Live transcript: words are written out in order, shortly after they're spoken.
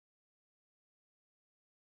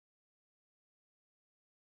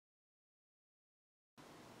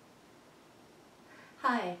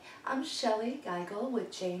Hi, I'm Shellie Geigle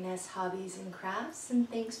with J&S Hobbies and Crafts,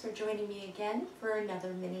 and thanks for joining me again for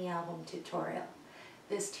another mini album tutorial.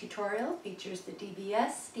 This tutorial features the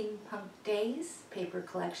DBS Steampunk Daze paper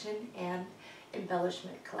collection and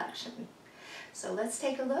embellishment collection. So let's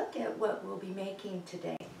take a look at what we'll be making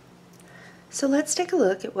today.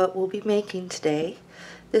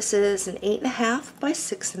 This is an 8.5 by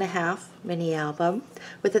 6.5 mini album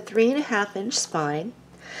with a 3.5 inch spine.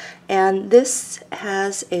 And this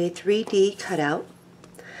has a 3D cutout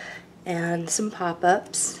and some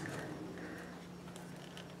pop-ups.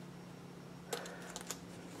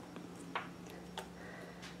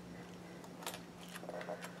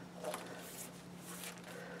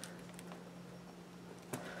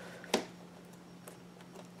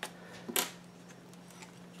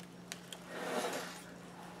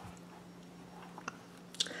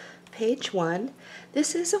 Page 1.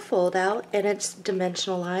 This is a fold out and it's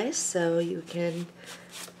dimensionalized, so you can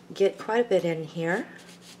get quite a bit in here.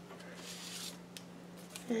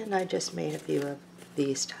 And I just made a few of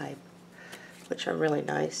these type, which are really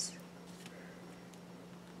nice.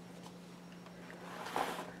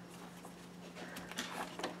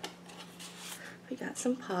 We got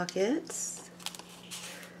some pockets.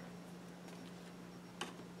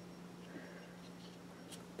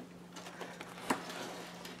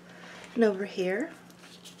 And over here,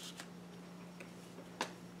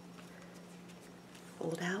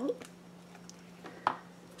 fold out,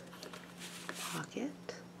 pocket,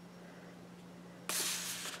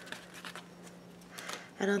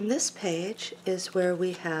 and on this page is where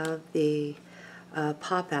we have the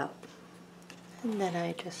pop out, and then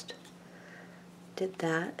I just did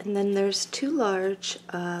that, and then there's two large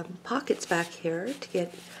pockets back here to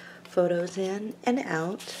get photos in and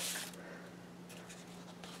out.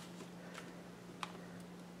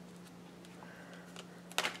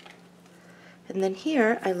 And then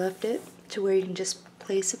here, I left it to where you can just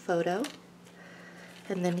place a photo.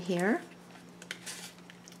 And then here.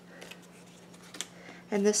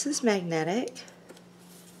 And this is magnetic.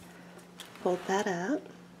 Fold that up.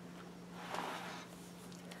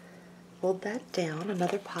 Fold that down,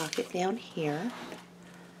 another pocket down here.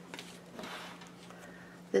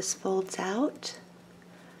 This folds out.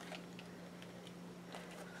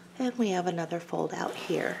 And we have another fold out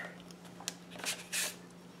here.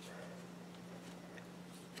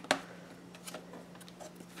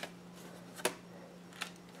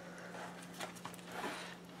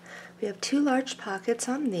 We have two large pockets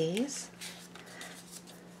on these.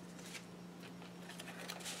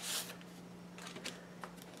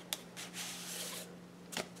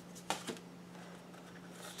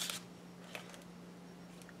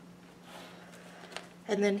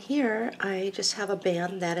 And then here I just have a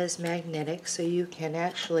band that is magnetic, so you can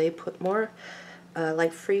actually put more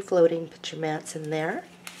like free-floating picture mats in there.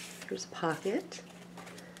 Here's a pocket.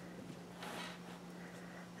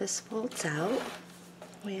 This folds out.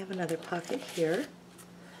 We have another pocket here.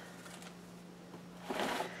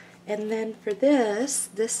 And then for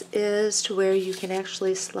this is to where you can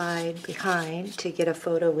actually slide behind to get a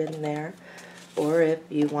photo in there, or if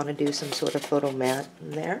you want to do some sort of photo mat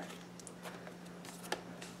in there.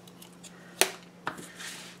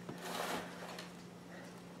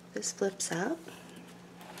 This flips up,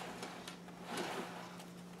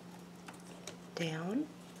 down.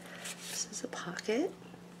 This is a pocket.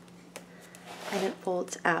 And it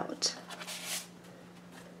folds out.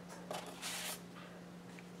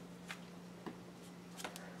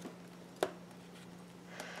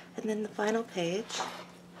 And then the final page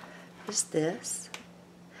is this.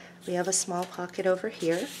 We have a small pocket over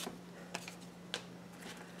here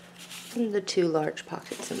and the two large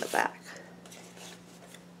pockets in the back.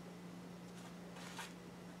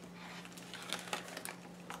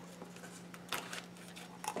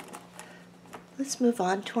 Let's move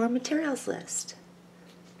on to our materials list.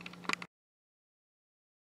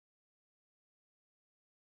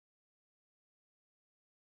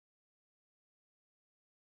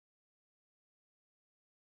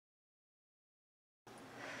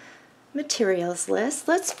 Materials list.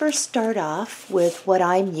 Let's first start off with what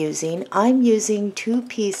I'm using. I'm using two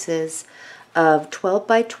pieces of 12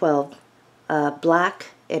 by 12 black,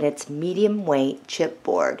 and it's medium weight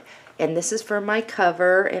chipboard. And this is for my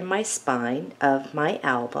cover and my spine of my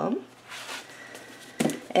album.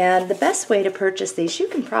 And the best way to purchase these, you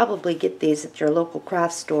can probably get these at your local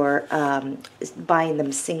craft store, buying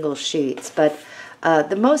them single sheets. But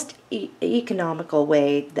the most economical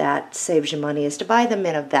way that saves you money is to buy them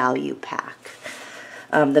in a value pack.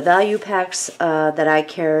 The value packs that I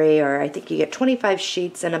carry are, I think you get 25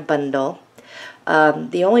 sheets in a bundle.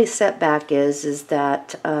 The only setback is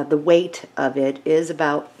that the weight of it is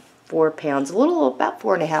about 4 pounds, about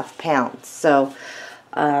 4.5 pounds. So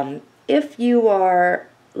if you are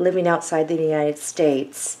living outside the United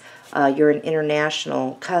States, you're an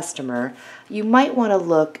international customer, you might want to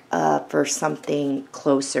look for something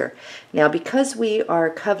closer. Now, because we are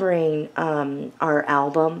covering our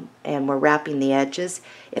album and we're wrapping the edges,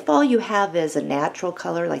 if all you have is a natural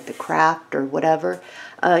color like the craft or whatever,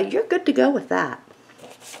 you're good to go with that.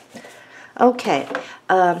 Okay,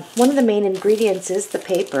 one of the main ingredients is the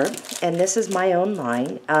paper, and this is my own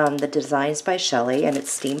line. The design's by Shellie, and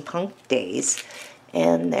it's Steampunk Daze.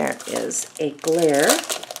 And there is a glare.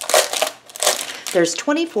 There's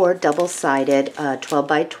 24 double-sided 12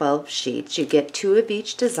 by 12 sheets. You get 2 of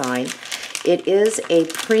each design. It is a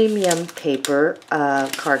premium paper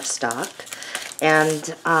cardstock.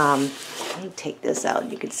 And let me take this out.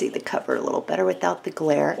 You can see the cover a little better without the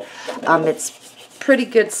glare. It's pretty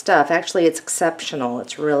good stuff. Actually, it's exceptional.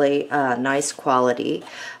 It's really nice quality.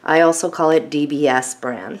 I also call it DBS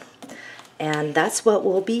brand. And that's what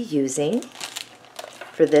we'll be using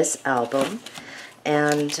for this album.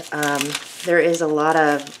 And there is a lot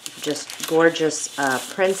of just gorgeous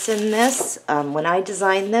prints in this. When I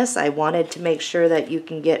designed this, I wanted to make sure that you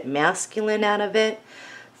can get masculine out of it,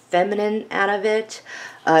 feminine out of it.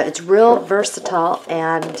 It's real versatile,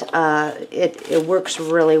 and it works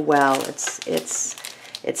really well.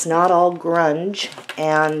 It's not all grunge,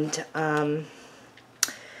 and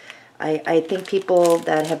I think people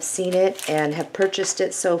that have seen it and have purchased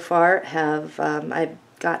it so far have I've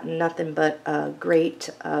gotten nothing but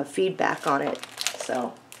great feedback on it.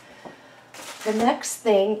 So the next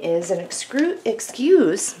thing is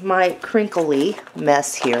excuse my crinkly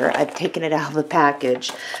mess here. I've taken it out of the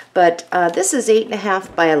package, but this is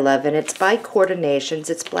 8.5 by 11. It's by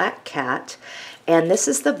Coordinations. It's Black Cat, and this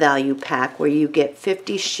is the value pack where you get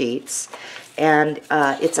 50 sheets, and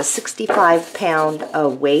it's a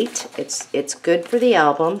 65-pound weight. It's good for the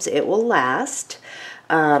albums. It will last.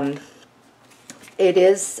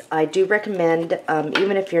 I do recommend,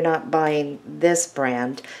 even if you're not buying this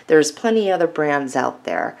brand, there's plenty other brands out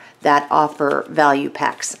there that offer value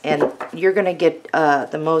packs, and you're going to get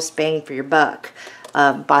the most bang for your buck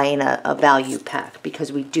buying a value pack,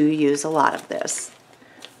 because we do use a lot of this.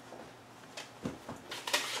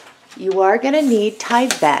 You are going to need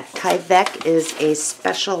Tyvek. Tyvek is a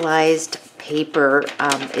specialized paper.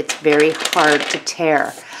 It's very hard to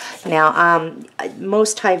tear. Now,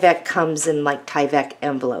 most Tyvek comes in like Tyvek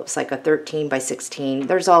envelopes, like a 13 by 16.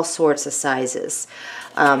 There's all sorts of sizes.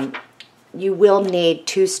 You will need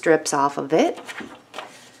 2 strips off of it,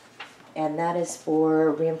 and that is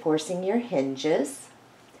for reinforcing your hinges.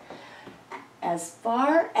 As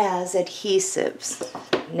far as adhesives,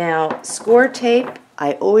 now score tape,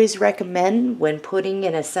 I always recommend when putting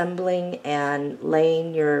and assembling and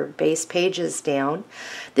laying your base pages down.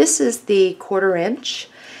 This is the 1/4 inch.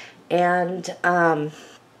 And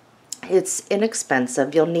it's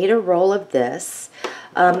inexpensive. You'll need a roll of this.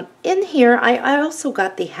 In here, I also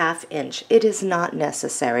got the 1/2 inch. It is not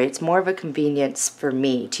necessary. It's more of a convenience for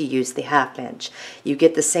me to use the 1/2 inch. You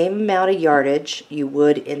get the same amount of yardage you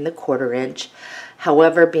would in the 1/4 inch.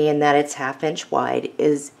 However, being that it's 1/2 inch wide,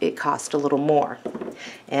 it costs a little more.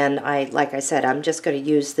 And like I said, I'm just going to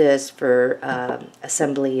use this for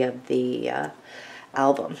assembly of the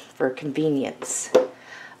album for convenience.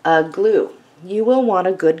 Glue. You will want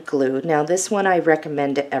a good glue. Now, this one I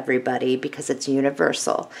recommend to everybody because it's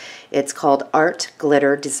universal. It's called Art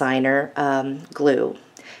Glitter Designer Glue.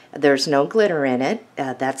 There's no glitter in it.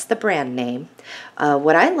 That's the brand name.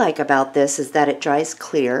 What I like about this is that it dries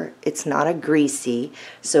clear. It's not a greasy.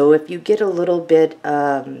 So if you get a little bit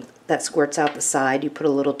that squirts out the side, you put a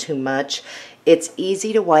little too much, it's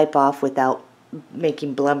easy to wipe off without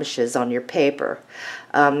making blemishes on your paper.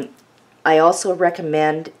 I also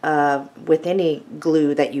recommend with any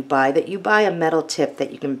glue that you buy a metal tip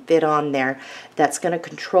that you can fit on there that's going to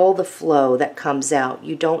control the flow that comes out.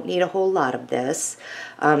 You don't need a whole lot of this.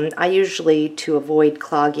 I usually, to avoid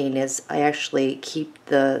clogging, I actually keep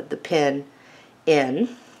the pin in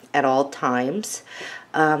at all times.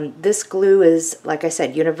 This glue is, like I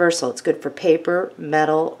said, universal. It's good for paper,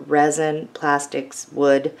 metal, resin, plastics,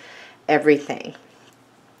 wood, everything.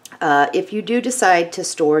 If you do decide to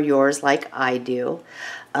store yours like I do,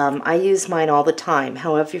 I use mine all the time.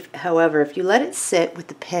 However, if you let it sit with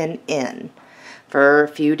the pen in for a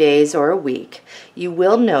few days or a week, you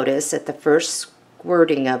will notice at the first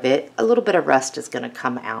squirting of it, a little bit of rust is going to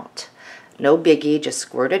come out. No biggie, just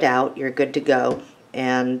squirt it out, you're good to go,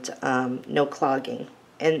 and no clogging.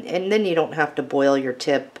 And then you don't have to boil your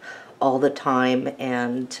tip all the time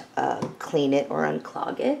and clean it or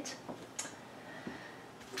unclog it.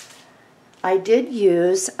 I did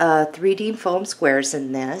use 3D foam squares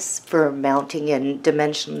in this for mounting in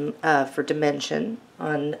dimension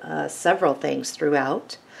on several things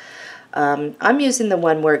throughout. I'm using the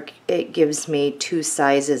one where it gives me 2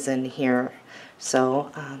 sizes in here,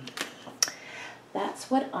 so that's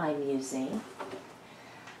what I'm using.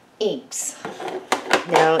 Inks.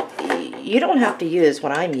 Now, you don't have to use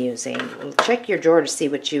what I'm using. Check your drawer to see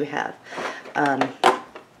what you have.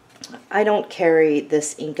 I don't carry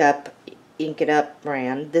this Ink It Up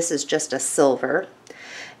brand. This is just a silver,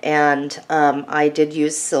 and I did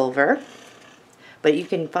use silver, but you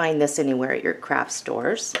can find this anywhere at your craft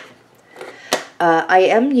stores. I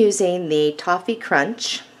am using the Toffee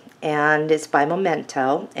Crunch, and it's by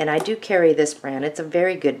Memento, and I do carry this brand. It's a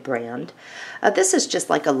very good brand. This is just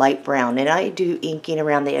like a light brown, and I do inking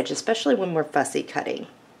around the edge, especially when we're fussy cutting.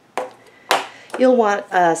 You'll want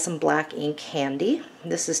some black ink handy.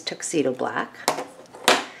 This is Tuxedo Black.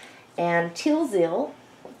 And Teal Zeal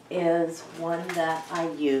is one that I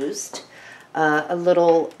used a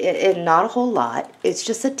little, not a whole lot. It's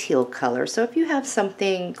just a teal color. So if you have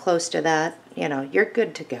something close to that, you know, you're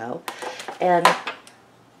good to go. And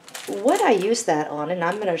what I use that on, and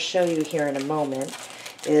I'm going to show you here in a moment,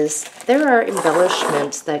 is there are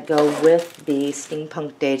embellishments that go with the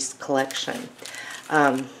Steampunk Daze collection.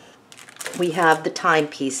 We have the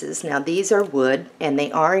timepieces. Now these are wood, and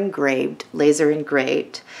they are engraved, laser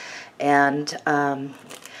engraved. And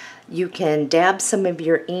you can dab some of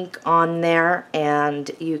your ink on there, and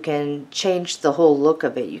you can change the whole look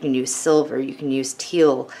of it. You can use silver, you can use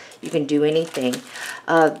teal, you can do anything.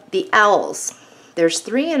 The owls, there's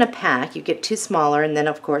 3 in a pack. You get 2 smaller, and then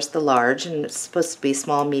of course the large, and it's supposed to be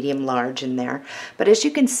small, medium, large in there. But as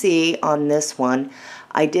you can see on this one,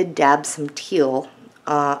 I did dab some teal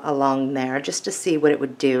along there just to see what it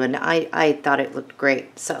would do, and I thought it looked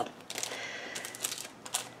great. So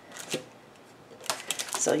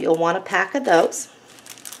you'll want a pack of those.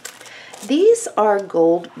 These are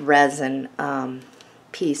gold resin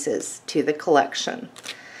pieces to the collection,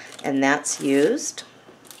 and that's used.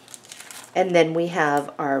 And then we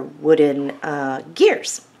have our wooden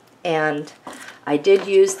gears, and I did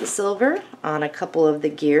use the silver on a couple of the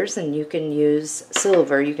gears, and you can use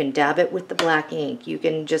silver. You can dab it with the black ink. You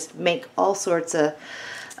can just make all sorts of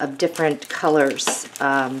different colors,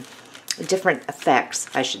 different effects,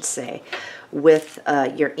 I should say, with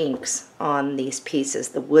your inks on these pieces.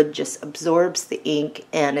 The wood just absorbs the ink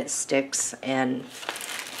and it sticks, and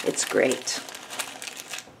it's great.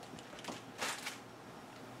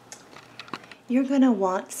 You're going to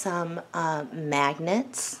want some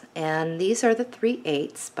magnets, and these are the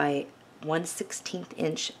 3/8 by 1/16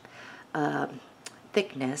 inch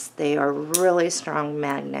thickness. They are really strong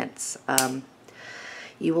magnets.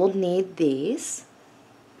 You will need these.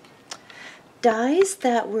 Dies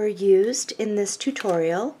that were used in this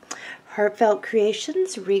tutorial: Heartfelt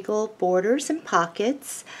Creations, Regal Borders and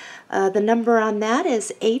Pockets. The number on that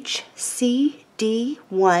is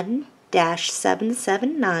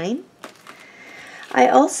HCD1-779. I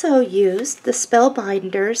also used the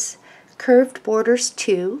Spellbinders Curved Borders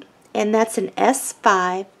 2, and that's an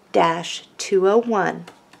S5-201.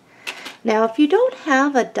 Now, if you don't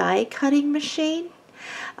have a die cutting machine,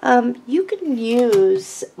 you can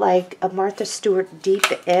use like a Martha Stewart deep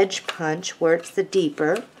edge punch where it's the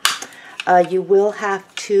deeper. You will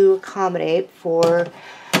have to accommodate for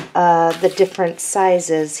the different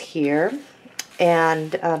sizes here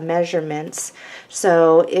and measurements.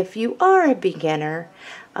 So if you are a beginner,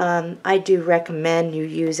 I do recommend you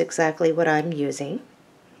use exactly what I'm using.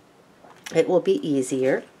 It will be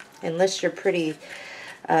easier unless you're pretty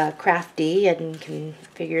crafty and can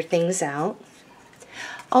figure things out.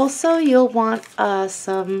 Also, you'll want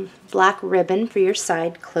some black ribbon for your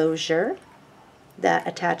side closure that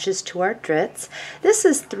attaches to our drits. This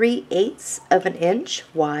is 3/8 of an inch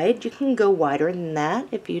wide. You can go wider than that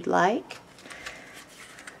if you'd like.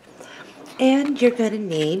 And you're going to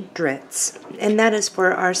need drits, and that is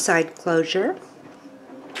for our side closure.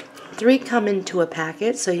 3 come into a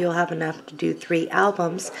packet, so you'll have enough to do 3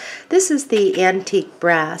 albums. This is the antique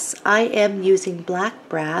brass. I am using black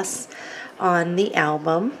brass on the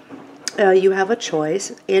album. You have a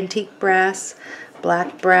choice: antique brass,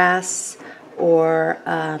 black brass, or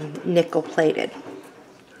nickel plated.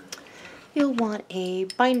 You'll want a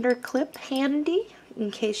binder clip handy in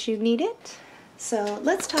case you need it. So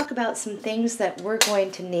let's talk about some things that we're going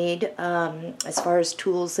to need as far as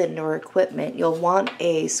tools and or equipment. You'll want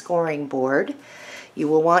a scoring board. You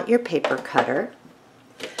will want your paper cutter.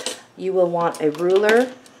 You will want a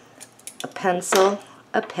ruler, a pencil,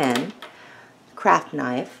 a pen, craft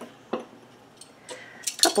knife, a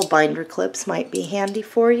couple binder clips might be handy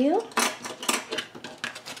for you,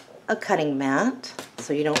 a cutting mat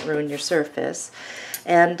so you don't ruin your surface,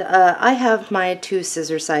 and I have my 2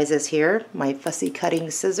 scissor sizes here, my fussy cutting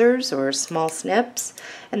scissors or small snips,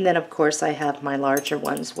 and then of course I have my larger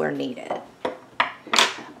ones where needed.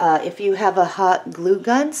 If you have a hot glue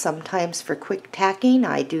gun, sometimes for quick tacking,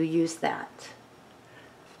 I do use that.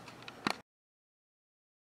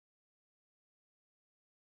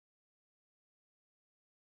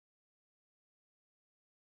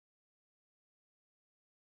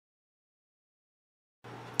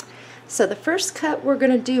 So the first cut we're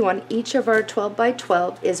going to do on each of our 12 by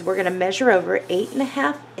 12 is we're going to measure over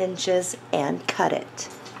 8.5 inches and cut it.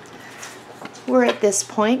 We're at this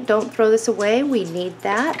point, don't throw this away, we need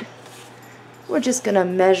that. We're just going to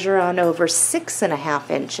measure on over 6.5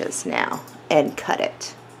 inches now and cut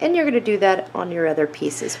it. And you're going to do that on your other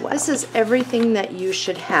piece as well. This is everything that you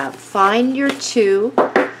should have. Find your 2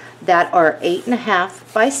 that are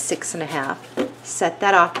 8.5 by 6.5. Set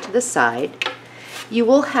that off to the side. You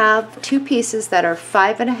will have 2 pieces that are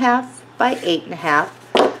 5.5 by 8.5.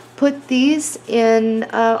 Put these in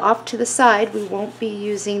off to the side. We won't be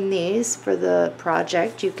using these for the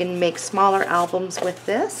project. You can make smaller albums with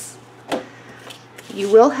this. You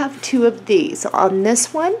will have 2 of these. On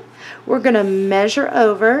this one, we're going to measure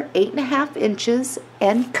over 8.5 inches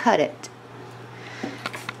and cut it.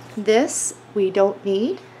 This we don't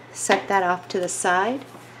need. Set that off to the side.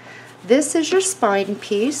 This is your spine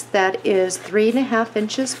piece that is 3.5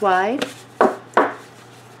 inches wide.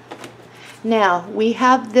 Now we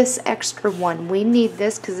have this extra one. We need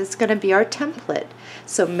this because it's going to be our template.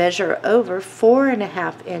 So measure over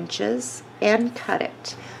 4.5 inches and cut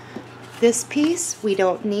it. This piece we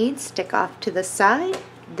don't need. Stick off to the side.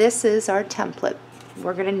 This is our template.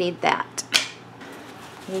 We're going to need that.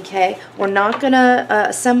 Okay, we're not going to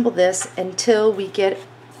assemble this until we get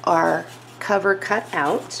our cover cut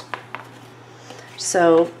out.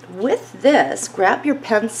 So with this, grab your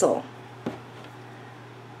pencil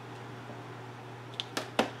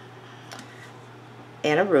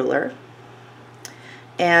and a ruler,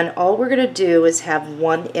 and all we're going to do is have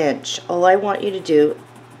 1 inch. All I want you to do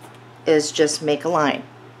is just make a line,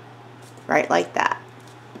 right like that.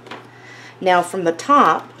 Now from the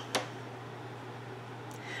top,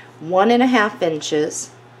 1.5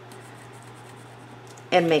 inches,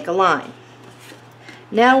 and make a line.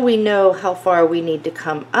 Now we know how far we need to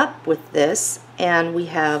come up with this, and we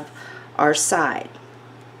have our side.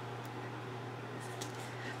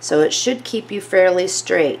 So it should keep you fairly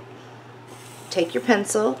straight. Take your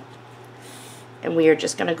pencil, and we are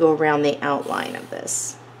just going to go around the outline of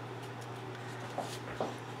this.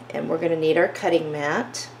 And we're going to need our cutting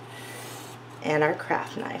mat and our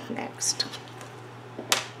craft knife next.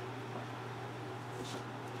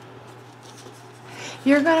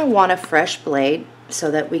 You're going to want a fresh blade so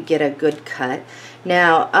that we get a good cut.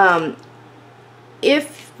 Now,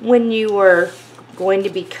 if when you are going to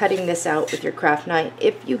be cutting this out with your craft knife,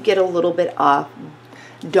 if you get a little bit off,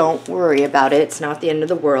 don't worry about it. It's not the end of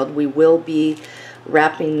the world. We will be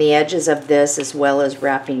wrapping the edges of this as well as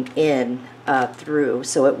wrapping in through,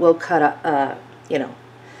 so it will cut,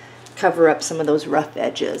 cover up some of those rough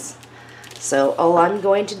edges. So all I'm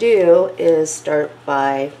going to do is start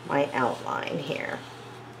by my outline here,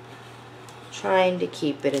 trying to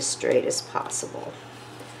keep it as straight as possible.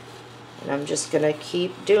 And I'm just going to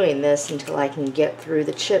keep doing this until I can get through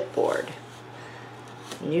the chipboard.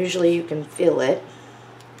 And usually you can feel it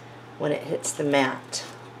when it hits the mat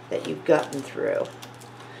that you've gotten through.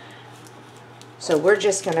 So we're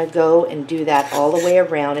just going to go and do that all the way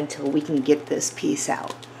around until we can get this piece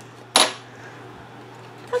out.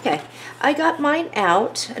 Okay, I got mine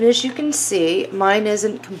out, and as you can see, mine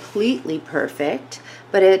isn't completely perfect,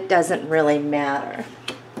 but it doesn't really matter.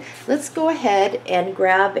 Let's go ahead and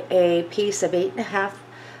grab a piece of 8.5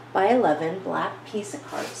 by 11 black piece of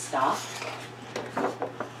cardstock.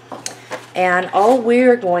 And all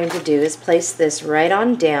we're going to do is place this right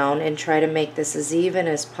on down and try to make this as even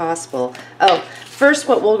as possible. Oh, first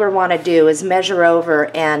what we're going to want to do is measure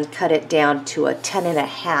over and cut it down to a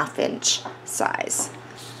 10.5 inch size.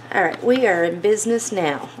 Alright, we are in business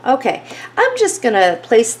now. Okay, I'm just going to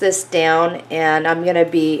place this down, and I'm going to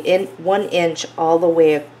be in 1 inch all the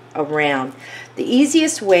way around. The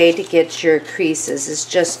easiest way to get your creases is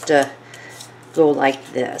just to go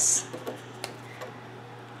like this.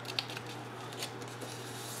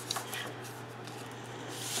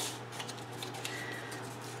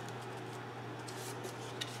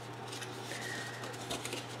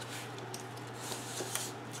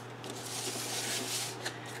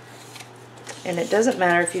 And it doesn't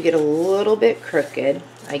matter if you get a little bit crooked,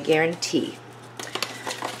 I guarantee.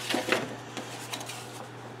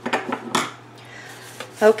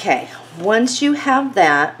 Okay, once you have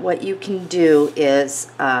that, what you can do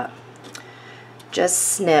is just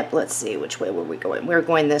snip. Let's see, which way were we going? We're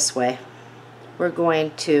going this way. We're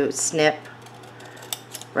going to snip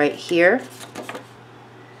right here,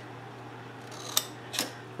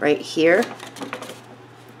 right here,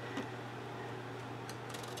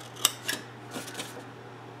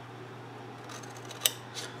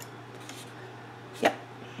 yep.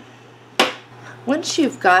 Once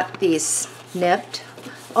you've got these snipped,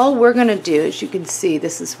 all we're going to do, as you can see,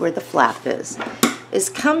 this is where the flap is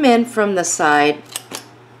come in from the side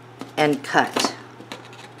and cut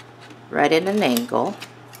right at an angle.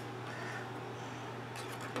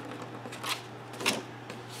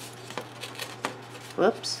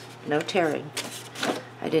 Whoops, no tearing.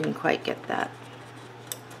 I didn't quite get that.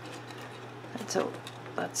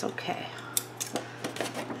 That's okay.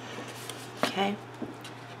 Okay.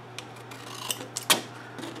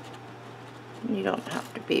 You don't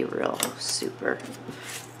have to be real super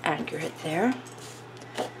accurate there.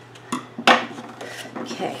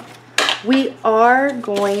 Okay. We are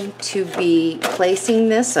going to be placing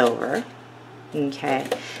this over. Okay.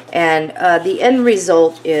 And the end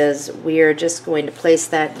result is we are just going to place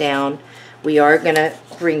that down. We are going to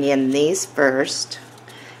bring in these first,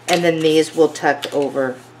 and then these will tuck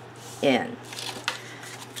over in.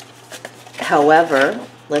 However,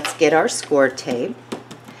 let's get our score tape.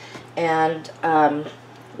 And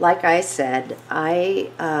like I said, I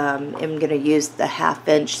am going to use the 1/2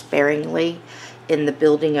 inch sparingly in the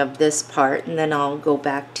building of this part, and then I'll go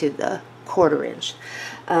back to the 1/4 inch.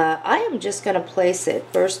 I am just going to place it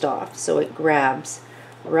first off so it grabs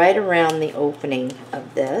right around the opening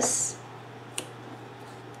of this,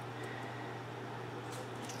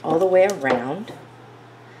 all the way around.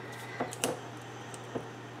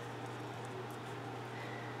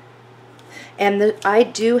 And I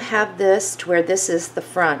do have this to where this is the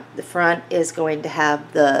front. The front is going to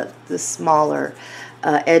have the smaller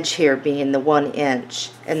edge here being the 1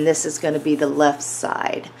 inch, and this is going to be the left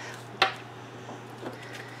side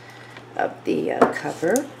of the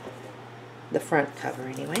cover, the front cover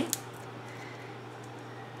anyway.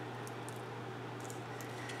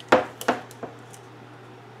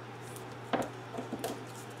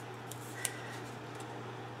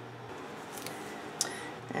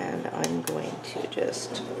 And I'm going to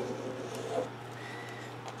just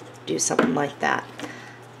do something like that.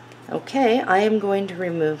 Okay, I am going to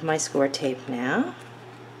remove my score tape now.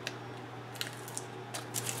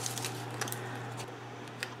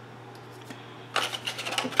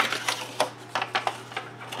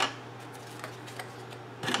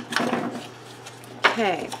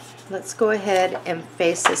 Okay, let's go ahead and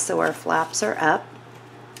face this so our flaps are up.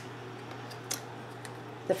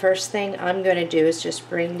 The first thing I'm going to do is just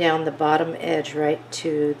bring down the bottom edge right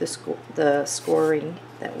to the scoring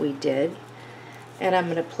that we did, and I'm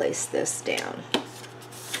going to place this down.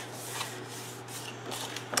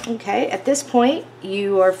 Okay, at this point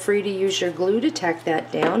you are free to use your glue to tack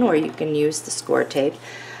that down, or you can use the score tape.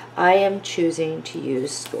 I am choosing to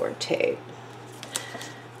use score tape.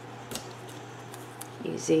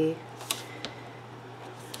 Easy.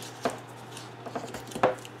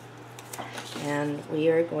 And we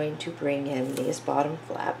are going to bring in these bottom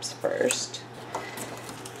flaps first.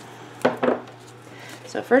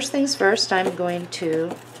 So first things first, I'm going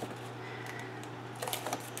to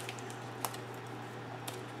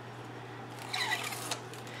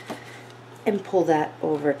and pull that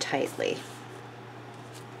over tightly.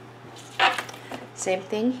 Same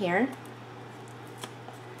thing here.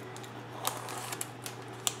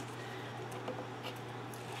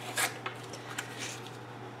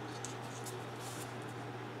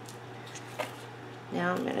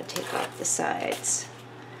 Now I'm going to take off the sides.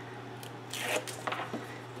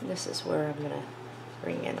 This is where I'm going to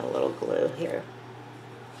bring in a little glue here.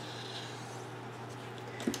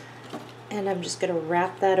 And I'm just going to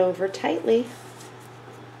wrap that over tightly.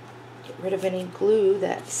 Get rid of any glue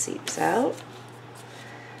that seeps out.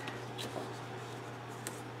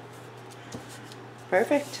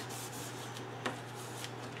 Perfect.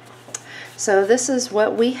 So this is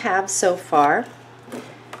what we have so far.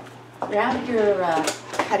 Grab your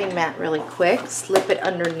cutting mat really quick, slip it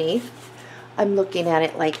underneath. I'm looking at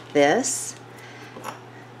it like this.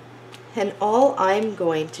 And all I'm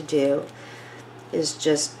going to do is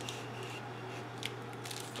just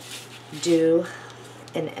do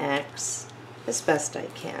an X as best I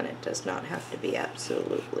can. It does not have to be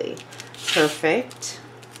absolutely perfect,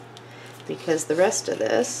 because the rest of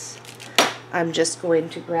this I'm just going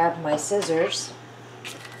to grab my scissors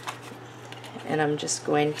and I'm just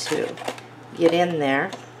going to get in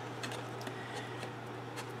there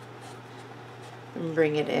and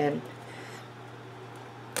bring it in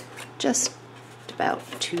just about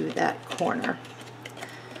to that corner.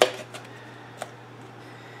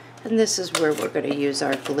 And this is where we're going to use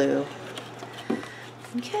our glue.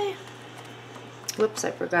 Okay. Whoops,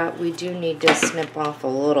 I forgot we do need to snip off a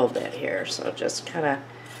little bit here, so just kind of,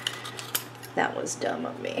 that was dumb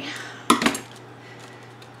of me.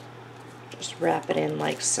 Just wrap it in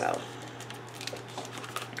like so.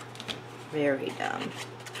 Very dumb.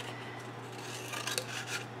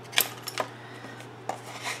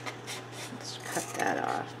 Let's cut that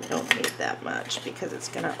off. We don't need that much because it's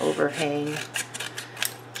going to overhang.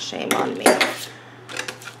 Shame on me.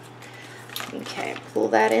 Okay, pull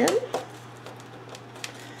that in.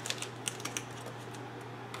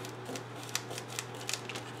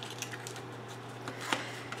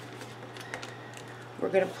 We're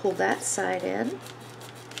going to pull that side in.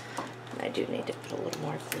 And I do need to put a little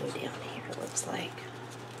more glue down here, it looks like,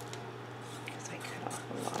 because I cut off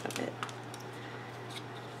a lot of it.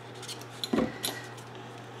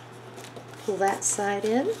 Pull that side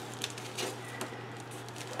in.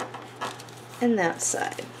 And that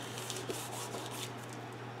side.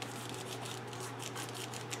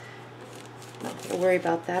 Don't worry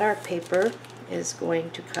about that. Our paper is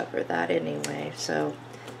going to cover that anyway. So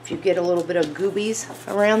if you get a little bit of goobies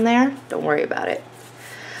around there, don't worry about it.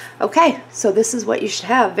 Okay, so this is what you should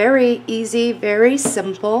have. Very easy, very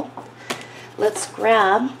simple. Let's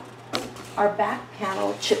grab our back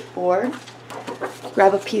panel chipboard.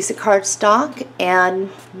 Grab a piece of cardstock and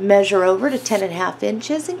measure over to 10.5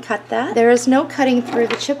 inches and cut that. There is no cutting through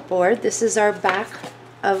the chipboard. This is our back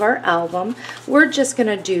of our album. We're just going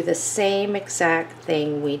to do the same exact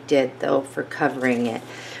thing we did though for covering it.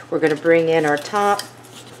 We're going to bring in our top,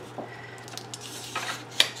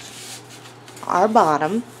 our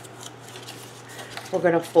bottom. We're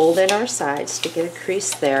going to fold in our sides to get a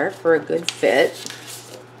crease there for a good fit.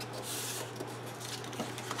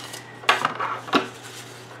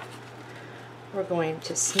 We're going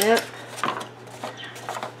to snip.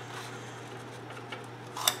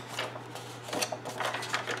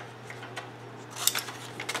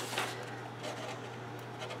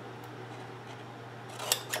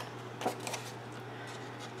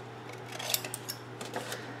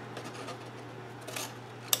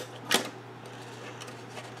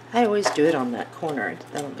 I always do it on that corner. I did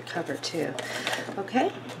that on the cover too.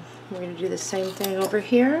 Okay, we're going to do the same thing over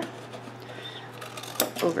here.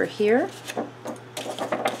 Over here.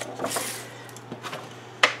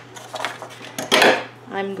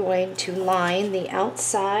 I'm going to line the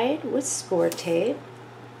outside with score tape.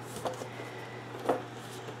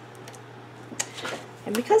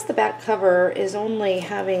 And because the back cover is only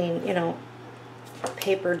having, you know,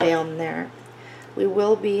 paper down there, we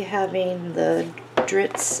will be having the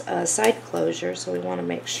Dritz side closure, so we want to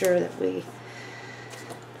make sure that we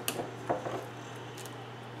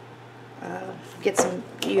get some,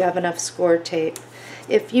 you have enough score tape.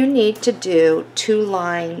 If you need to do 2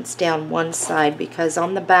 lines down one side, because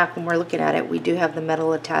on the back when we're looking at it we do have the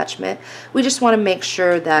metal attachment, we just want to make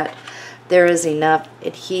sure that there is enough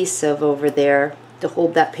adhesive over there to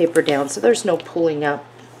hold that paper down so there's no pulling up.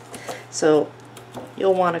 So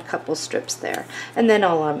you'll want a couple strips there, and then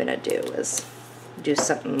all I'm going to do is do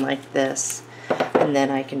something like this, and then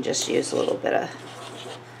I can just use a little bit of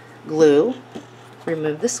glue,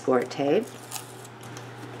 remove the score tape,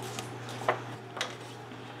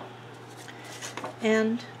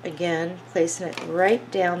 and again placing it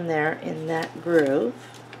right down there in that groove,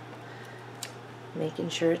 making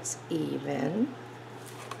sure it's even.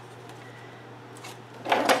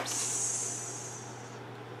 Oops.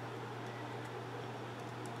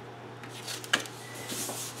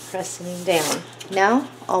 Pressing down. Now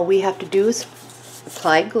all we have to do is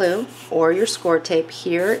apply glue or your score tape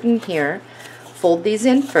here and here, fold these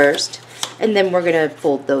in first, and then we're going to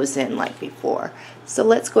fold those in like before. So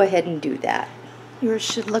let's go ahead and do that. Yours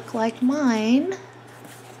should look like mine.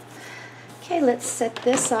 Okay, let's set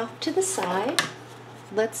this off to the side.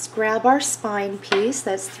 Let's grab our spine piece.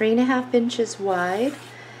 That's 3.5 inches wide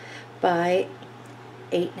by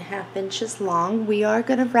 8.5 inches long. We are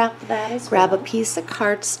going to wrap that as well. Grab a piece of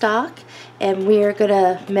cardstock, and we are going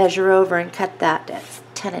to measure over and cut that at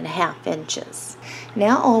 10.5 inches.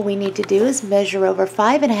 Now all we need to do is measure over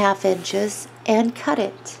 5.5 inches and cut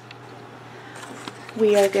it.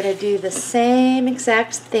 We are going to do the same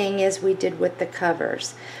exact thing as we did with the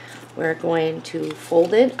covers. We're going to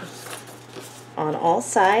fold it on all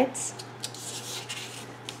sides.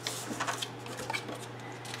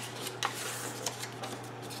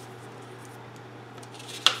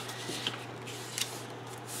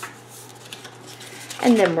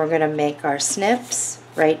 And then we're going to make our snips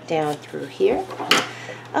right down through here.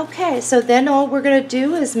 Okay, so then all we're going to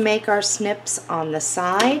do is make our snips on the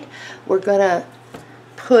side. We're going to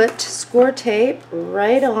put score tape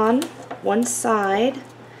right on one side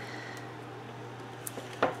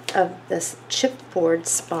of this chipboard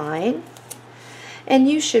spine. And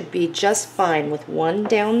you should be just fine with one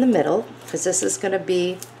down the middle, because this is going to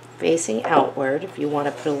be facing outward. If you want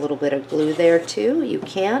to put a little bit of glue there too, you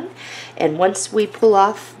can. And once we pull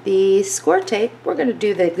off the score tape, we're going to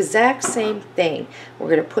do the exact same thing. We're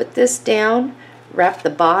going to put this down, wrap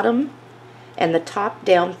the bottom and the top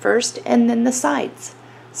down first, and then the sides.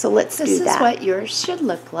 So let's do that. This is what yours should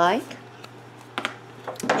look like.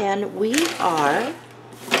 And we are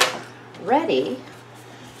ready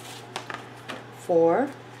for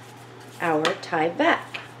our tie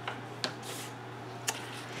back.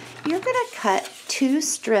 You're going to cut 2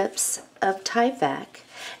 strips of tie-back,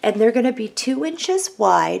 and they're going to be 2 inches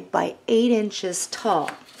wide by 8 inches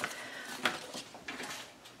tall.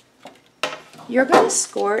 You're going to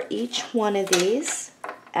score each one of these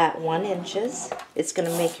at 1 inch. It's going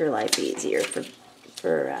to make your life easier for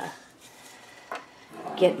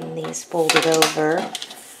getting these folded over.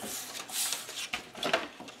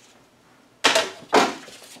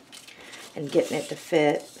 And getting it to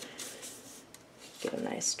fit. Get a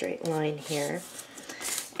nice straight line here.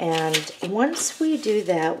 And once we do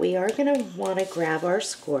that, we are going to want to grab our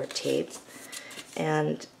score tape.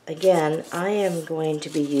 And again, I am going to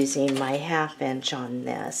be using my 1/2 inch on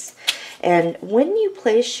this. And when you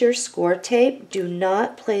place your score tape, do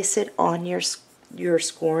not place it on your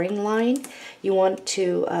scoring line. You want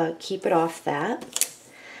to keep it off that.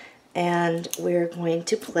 And we're going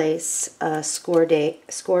to place score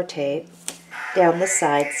tape down the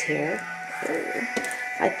sides here.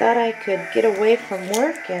 I thought I could get away from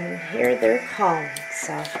work, and here they're calling,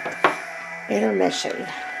 so intermission.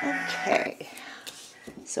 Okay,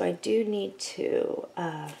 so I do need to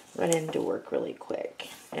run into work really quick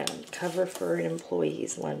and cover for an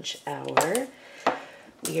employee's lunch hour.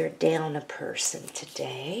 We are down a person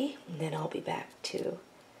today, and then I'll be back to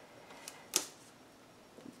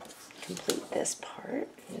complete this part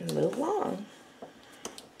and move along.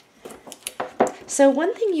 So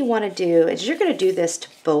one thing you want to do is you're going to do this to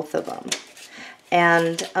both of them.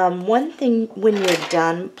 And one thing when you're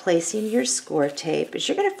done placing your score tape is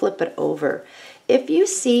you're going to flip it over. If you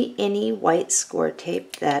see any white score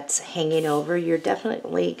tape that's hanging over, you're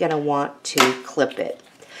definitely going to want to clip it.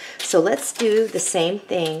 So let's do the same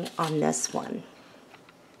thing on this one.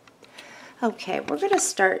 Okay, we're going to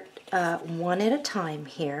start one at a time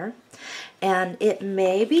here. And it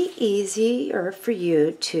may be easier for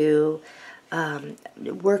you to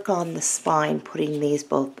work on the spine, putting these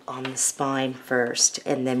both on the spine first,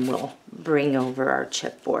 and then we'll bring over our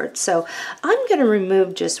chipboard. So I'm going to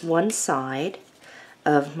remove just one side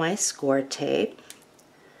of my score tape.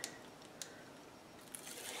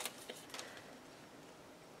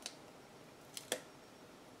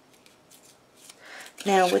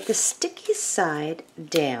 Now with the sticky side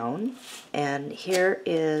down, and here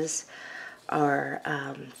is our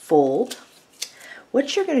fold.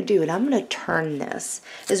 What you're going to do, and I'm going to turn this,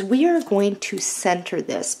 is we are going to center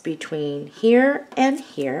this between here and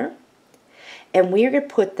here, and we are going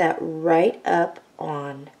to put that right up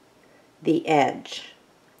on the edge.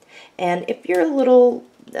 And if you're a little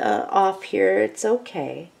off here, it's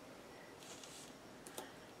okay.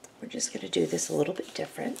 We're just going to do this a little bit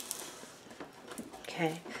different.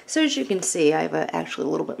 Okay, so as you can see, I have actually a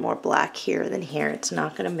little bit more black here than here. It's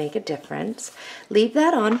not going to make a difference. Leave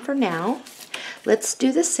that on for now. Let's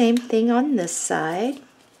do the same thing on this side.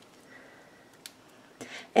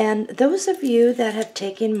 And those of you that have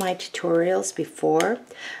taken my tutorials before,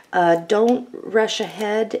 don't rush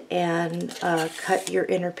ahead and cut your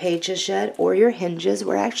inner pages yet or your hinges.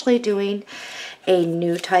 We're actually doing a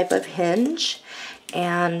new type of hinge,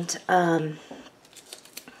 and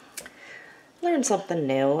learn something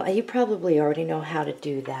new. You probably already know how to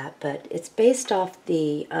do that, but it's based off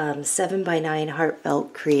the 7x9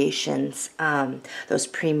 Heartfelt Creations, those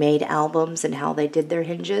pre-made albums and how they did their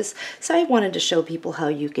hinges. So I wanted to show people how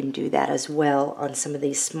you can do that as well on some of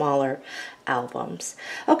these smaller albums.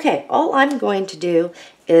 Okay, all I'm going to do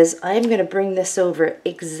is I'm going to bring this over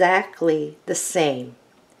exactly the same.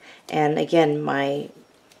 And again, my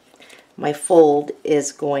fold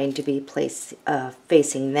is going to be placed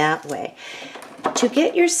facing that way. To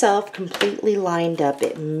get yourself completely lined up,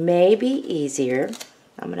 it may be easier,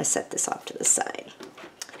 I'm going to set this off to the side.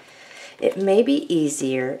 It may be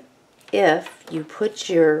easier if you put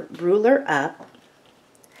your ruler up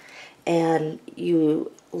and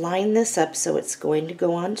you line this up so it's going to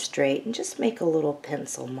go on straight, and just make a little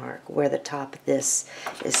pencil mark where the top of this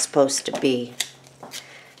is supposed to be.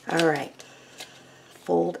 All right,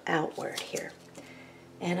 fold outward here.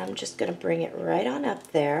 And I'm just going to bring it right on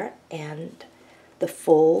up there, and the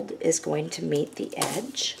fold is going to meet the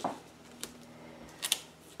edge.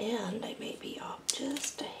 And I may be off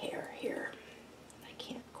just a hair here. I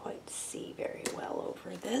can't quite see very well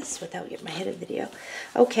over this without getting my head in the video.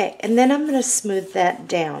 Okay, and then I'm going to smooth that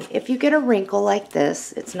down. If you get a wrinkle like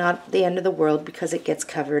this, it's not the end of the world because it gets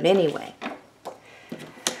covered anyway.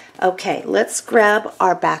 Okay, let's grab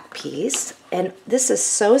our back piece, and this is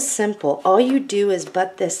so simple. All you do is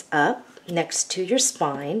butt this up next to your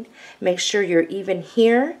spine. Make sure you're even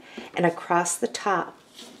here and across the top.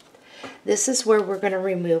 This is where we're going to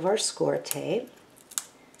remove our score tape.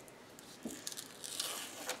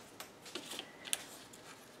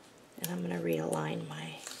 And I'm going to realign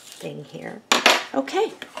my thing here.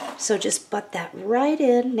 Okay, so just butt that right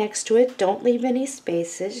in next to it. Don't leave any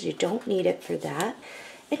spaces. You don't need it for that.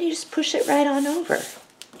 And you just push it right on over.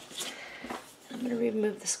 I'm going to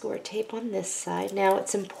remove the score tape on this side. Now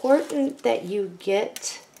it's important that you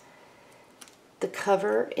get the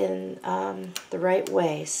cover in the right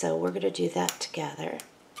way, so we're going to do that together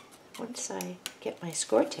once I get my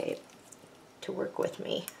score tape to work with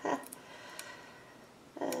me.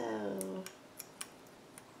 Oh,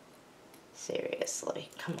 seriously,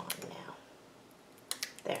 come on now.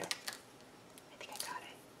 There, I think I got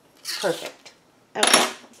it. Perfect. Okay.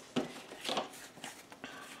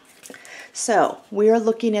 So we are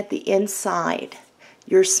looking at the inside.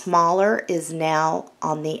 Your smaller is now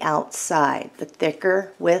on the outside. The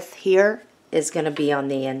thicker width here is going to be on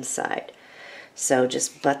the inside. So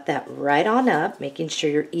just butt that right on up, making sure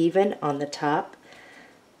you're even on the top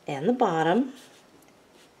and the bottom,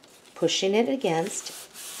 pushing it against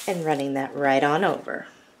and running that right on over.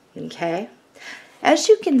 Okay? As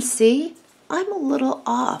you can see, I'm a little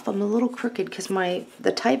off. I'm a little crooked because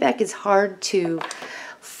the tie back is hard to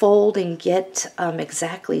fold and get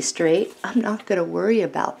exactly straight. I'm not going to worry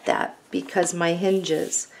about that because my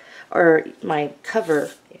hinges, or my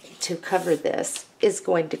cover to cover this, is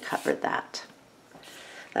going to cover that.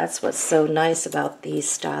 That's what's so nice about these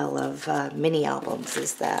style of mini albums,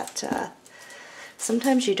 is that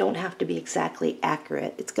sometimes you don't have to be exactly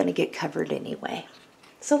accurate. It's going to get covered anyway.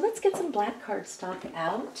 So let's get some black cardstock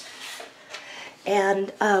out.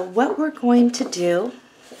 And what we're going to do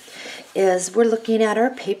is we're looking at our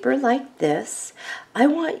paper like this. I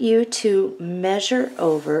want you to measure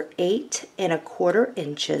over 8 1/4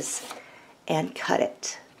 inches and cut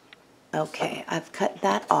it. Okay, I've cut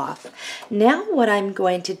that off. Now what I'm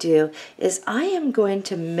going to do is I am going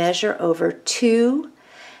to measure over 2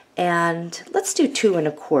 and let's do 2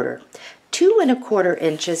 1/4. 2 1/4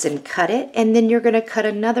 inches and cut it, and then you're going to cut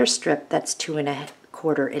another strip that's 2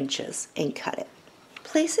 1/4 inches and cut it.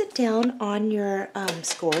 Place it down on your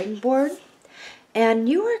scoring board, and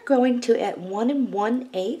you are going to, at 1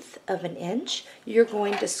 1/8 of an inch, you're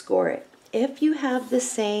going to score it. If you have the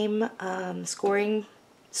same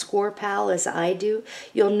score pal as I do,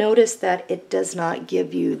 you'll notice that it does not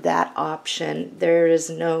give you that option. There is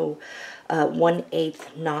no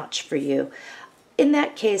 1/8 notch for you. In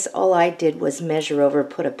that case, all I did was measure over,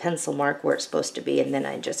 put a pencil mark where it's supposed to be, and then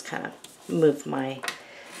I just kind of moved my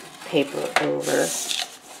paper over,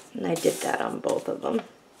 and I did that on both of them,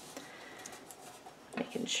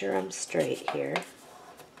 making sure I'm straight here.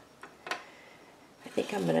 I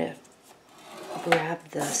think I'm going to grab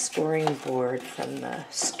the scoring board from the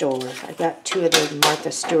store. I got 2 of the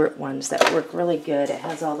Martha Stewart ones that work really good. It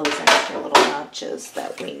has all those extra little notches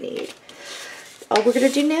that we need. All we're going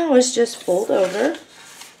to do now is just fold over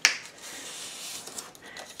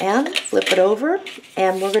and flip it over,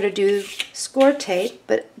 and we're going to do score tape,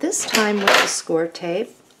 but this time with the score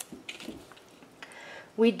tape,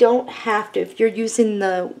 we don't have to, if you're using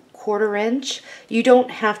the 1/4 inch, you don't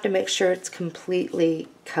have to make sure it's completely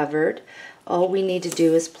covered. All we need to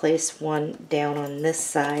do is place one down on this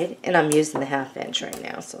side, and I'm using the 1/2 inch right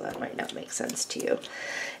now, so that might not make sense to you.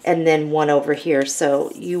 And then one over here,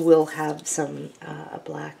 so you will have some a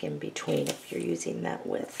black in between if you're using that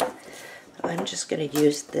width. I'm just going to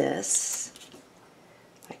use this.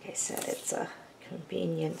 Like I said, it's a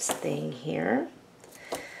convenience thing here.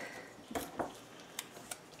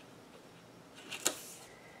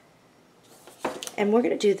 And we're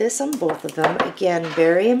going to do this on both of them. Again,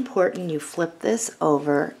 very important, you flip this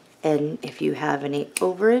over, and if you have any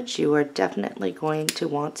overage, you are definitely going to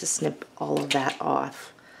want to snip all of that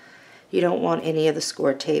off. You don't want any of the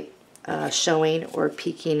score tape showing or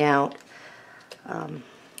peeking out.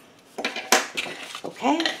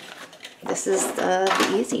 Okay, this is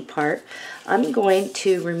the easy part. I'm going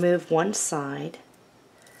to remove one side.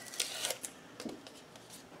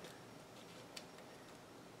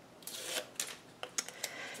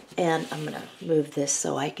 And I'm going to move this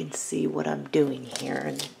so I can see what I'm doing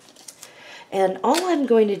here. And all I'm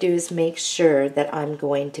going to do is make sure that I'm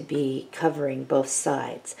going to be covering both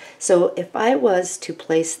sides. So if I was to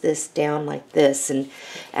place this down like this, and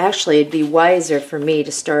actually it'd be wiser for me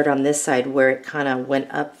to start on this side where it kind of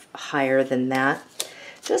went up higher than that,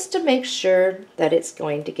 just to make sure that it's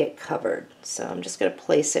going to get covered. So I'm just going to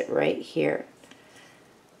place it right here.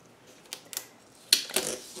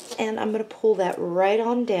 And I'm going to pull that right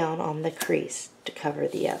on down on the crease to cover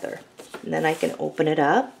the other. And then I can open it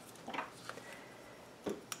up.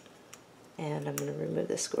 And I'm going to remove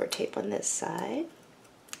the score tape on this side.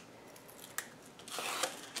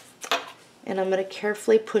 And I'm going to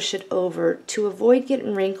carefully push it over to avoid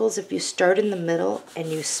getting wrinkles. If you start in the middle and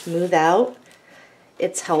you smooth out,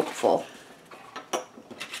 it's helpful.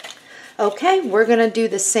 Okay, we're going to do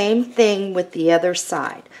the same thing with the other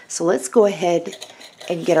side. So let's go ahead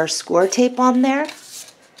and get our score tape on there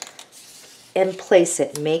and place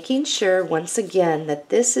it, making sure once again that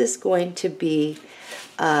this is going to be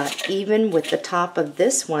even with the top of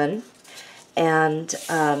this one, and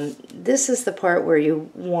this is the part where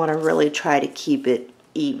you want to really try to keep it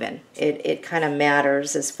even. It kind of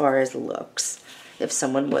matters as far as looks if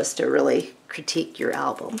someone was to really critique your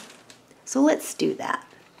album. So let's do that.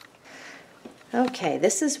 Okay,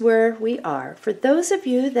 this is where we are. For those of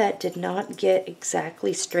you that did not get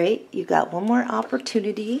exactly straight, you got one more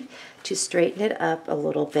opportunity to straighten it up a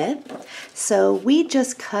little bit. So we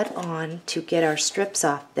just cut on to get our strips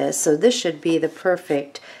off this, so this should be the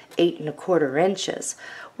perfect 8 1/4 inches.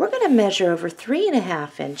 We're going to measure over 3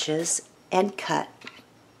 1/2 inches and cut.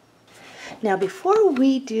 Now before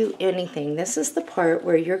we do anything, this is the part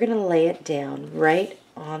where you're going to lay it down right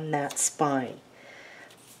on that spine.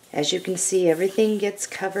 As you can see, everything gets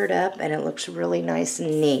covered up and it looks really nice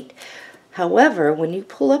and neat. However, when you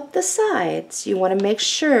pull up the sides, you want to make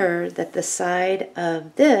sure that the side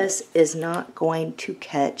of this is not going to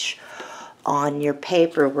catch on your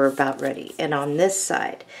paper. We're about ready. And on this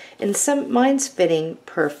side. Mine's fitting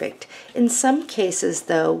perfect. In some cases,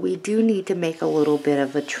 though, we do need to make a little bit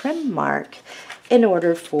of a trim mark in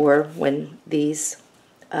order for when these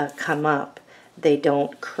come up, they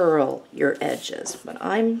don't curl your edges. But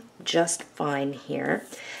I'm just fine here.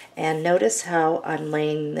 And notice how I'm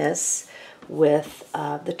laying this with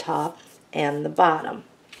the top and the bottom.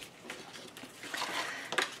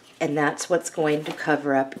 And that's what's going to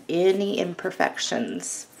cover up any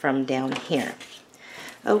imperfections from down here.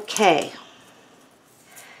 Okay,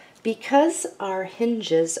 because our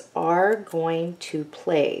hinges are going to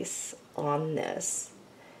place on this,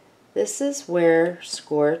 this is where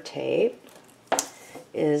score tape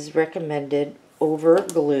is recommended over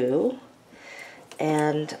glue,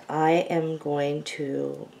 and I am going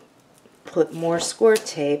to put more score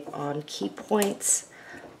tape on key points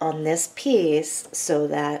on this piece so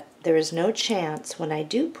that there is no chance when I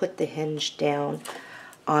do put the hinge down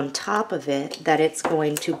on top of it that it's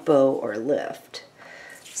going to bow or lift.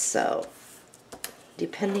 So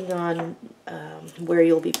depending on where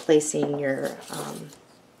you'll be placing your,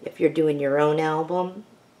 if you're doing your own album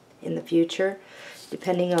in the future,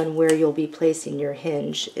 depending on where you'll be placing your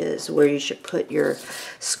hinge is where you should put your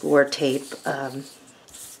score tape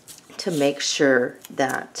to make sure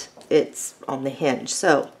that it's on the hinge.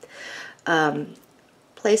 So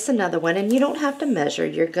place another one, and you don't have to measure.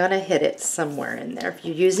 You're gonna hit it somewhere in there. If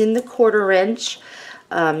you're using the 1/4 inch,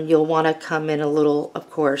 you'll want to come in a little, of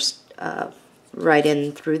course, right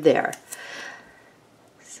in through there.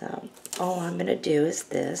 So all I'm gonna do is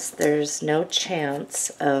this. There's no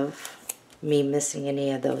chance of me missing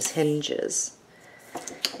any of those hinges.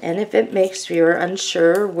 And if it makes you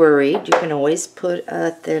unsure or worried, you can always put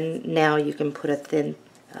a thin, now you can put a thin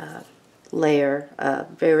layer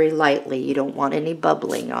very lightly. You don't want any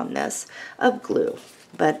bubbling on this of glue,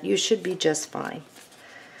 but you should be just fine.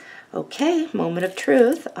 Okay, moment of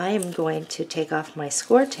truth. I am going to take off my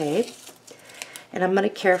score tape and I'm going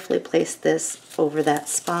to carefully place this over that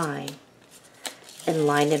spine and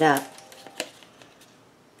line it up.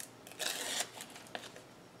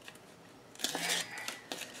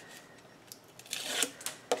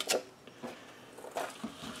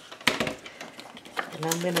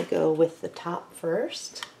 And I'm going to go with the top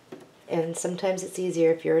first, and sometimes it's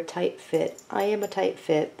easier if you're a tight fit. I am a tight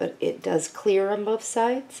fit, but it does clear on both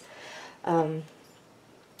sides. I'm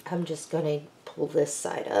just going to pull this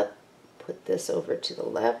side up, put this over to the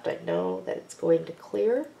left. I know that it's going to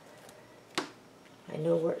clear. I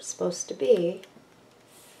know where it's supposed to be.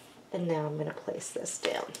 And now I'm going to place this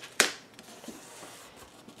down.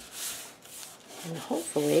 And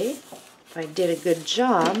hopefully, if I did a good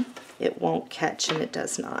job, it won't catch, and it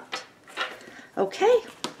does not. Okay,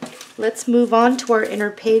 let's move on to our inner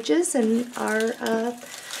pages and our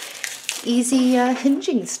easy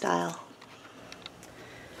hinging style.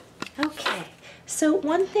 Okay, so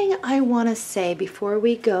one thing I want to say before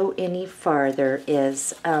we go any farther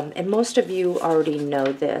is, and most of you already know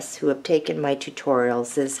this who have taken my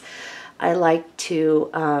tutorials, is I like to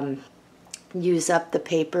use up the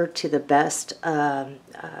paper to the best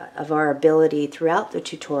of our ability throughout the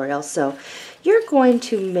tutorial. So you're going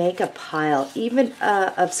to make a pile even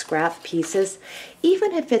of scrap pieces,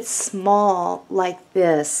 even if it's small like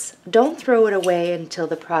this. Don't throw it away until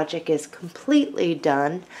the project is completely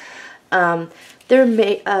done.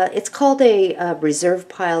 It's called a reserve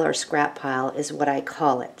pile or scrap pile is what I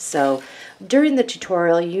call it. So during the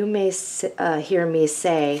tutorial you may hear me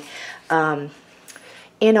say,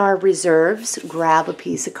 in our reserves, grab a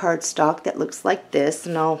piece of cardstock that looks like this,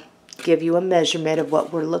 and I'll give you a measurement of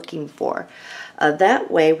what we're looking for.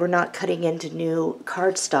 That way we're not cutting into new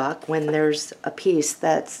cardstock when there's a piece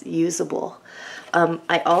that's usable.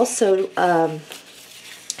 I also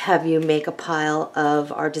have you make a pile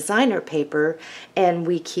of our designer paper, and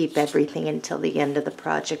we keep everything until the end of the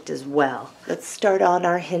project as well. Let's start on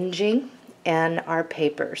our hinging and our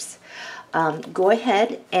papers. Go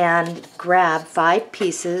ahead and grab 5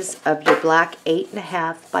 pieces of your black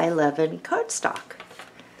 8.5 by 11 cardstock.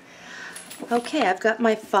 Okay, I've got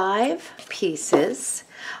my 5 pieces.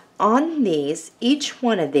 On these, each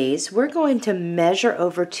one of these, we're going to measure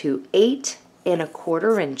over to 8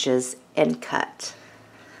 1/4 inches and cut.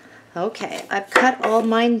 Okay, I've cut all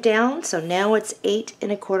mine down, so now it's 8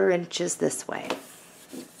 1/4 inches this way.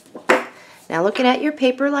 Now looking at your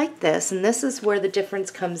paper like this, and this is where the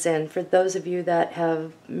difference comes in for those of you that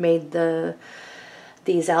have made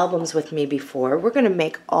these albums with me before, we're going to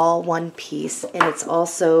make all one piece, and it's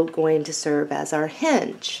also going to serve as our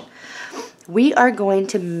hinge. We are going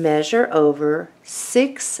to measure over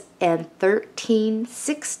 6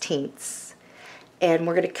 13/16, and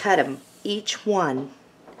we're going to cut them, each one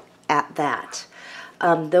at that.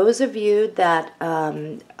 Those of you that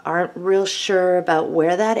aren't real sure about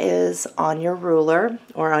where that is on your ruler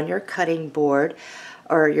or on your cutting board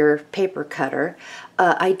or your paper cutter,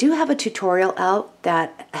 I do have a tutorial out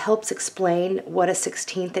that helps explain what a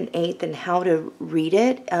 16th and 8th and how to read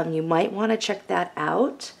it. You might want to check that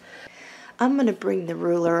out. I'm going to bring the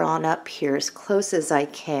ruler on up here as close as I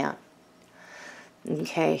can.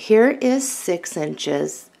 Okay, here is 6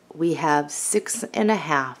 inches. We have 6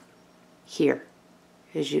 1/2 here,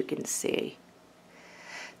 as you can see.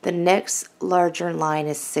 The next larger line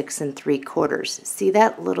is 6 3/4. See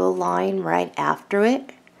that little line right after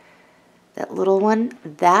it? That little one?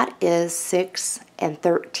 That is 6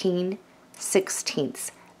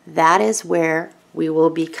 13/16. That is where we will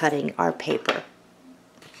be cutting our paper.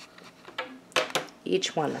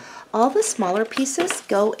 Each one. All the smaller pieces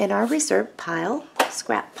go in our reserve pile,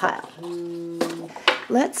 scrap pile.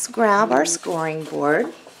 Let's grab our scoring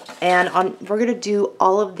board, and we're going to do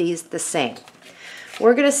all of these the same.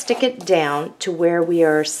 We're going to stick it down to where we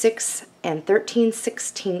are 6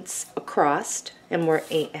 13/16 across, and we're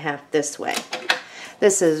 8 1/2 this way.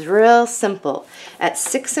 This is real simple. At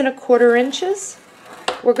 6 1/4 inches,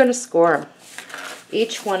 we're going to score them.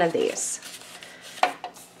 Each one of these.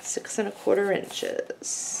 6 1/4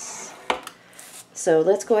 inches. So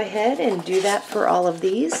let's go ahead and do that for all of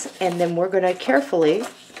these, and then we're going to carefully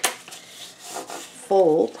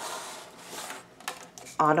fold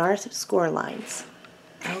on our score lines.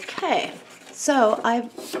 Okay, so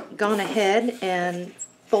I've gone ahead and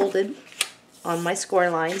folded on my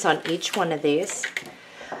score lines on each one of these.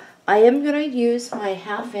 I am going to use my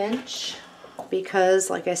 1/2 inch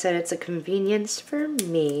because, like I said, it's a convenience for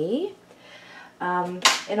me.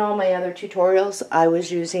 In all my other tutorials, I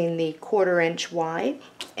was using the 1/4 inch wide,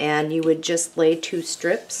 and you would just lay 2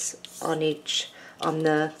 strips on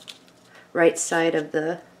the right side of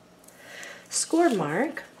the score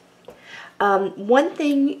mark. One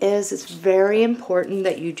thing is, it's very important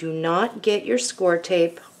that you do not get your score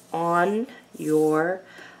tape on your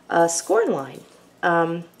score line.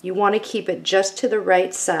 You want to keep it just to the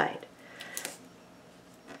right side.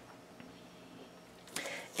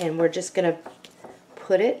 And we're just going to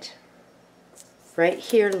put it right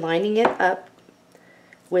here, lining it up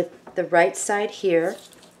with the right side here.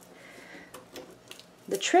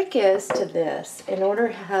 The trick is to this, in order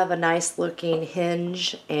to have a nice looking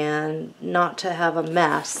hinge and not to have a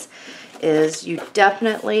mess, is you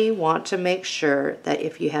definitely want to make sure that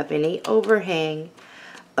if you have any overhang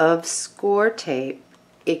of score tape,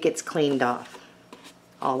 it gets cleaned off,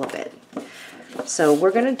 all of it. So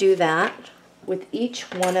we're going to do that with each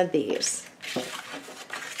one of these.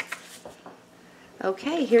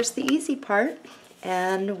 Okay, here's the easy part,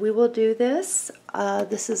 and we will do this.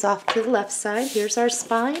 This is off to the left side. Here's our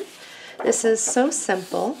spine. This is so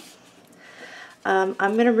simple. I'm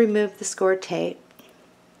going to remove the score tape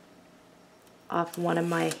off one of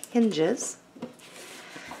my hinges,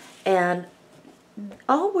 and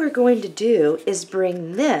all we're going to do is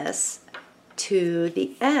bring this to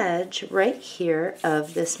the edge right here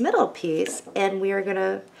of this middle piece, and we are going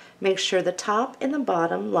to make sure the top and the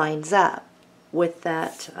bottom lines up with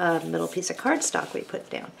that middle piece of cardstock we put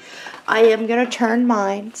down. I am going to turn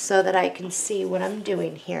mine so that I can see what I'm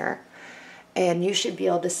doing here, and you should be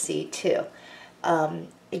able to see too.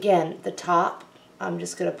 Again, the top I'm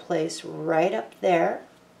just going to place right up there,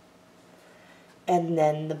 and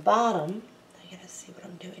then the bottom, I gotta see what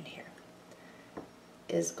I'm doing here,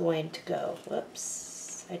 is going to go,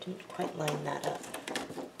 whoops, I didn't quite line that up.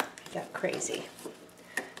 I got crazy.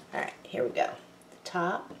 Alright, here we go. The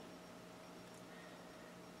top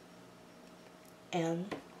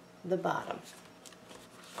and the bottom.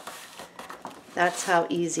 That's how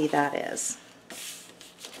easy that is.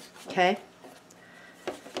 Okay?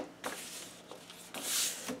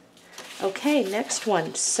 Okay, next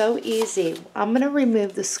one, so easy. I'm going to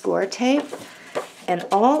remove the score tape, and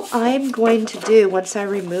all I'm going to do once I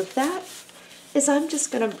remove that is I'm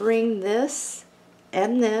just going to bring this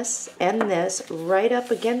and this and this right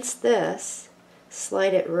up against this,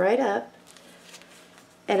 slide it right up,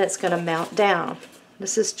 and it's going to mount down.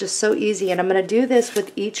 This is just so easy, and I'm going to do this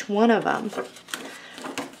with each one of them.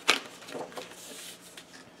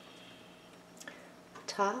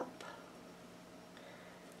 Top.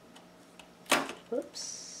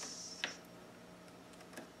 Whoops.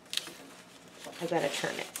 I gotta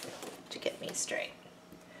turn it to get me straight.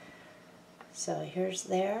 So here's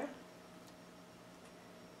there,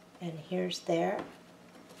 and here's there,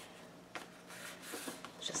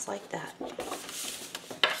 just like that.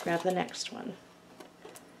 Grab the next one.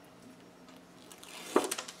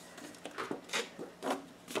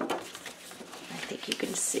 I think you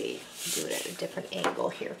can see, do it at a different angle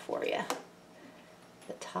here for you.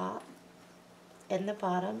 The top and the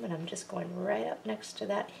bottom, and I'm just going right up next to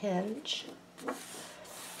that hinge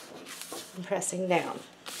and pressing down.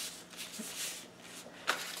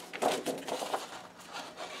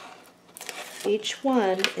 Each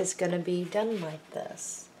one is going to be done like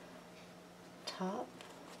this. Top,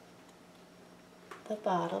 the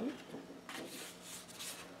bottom,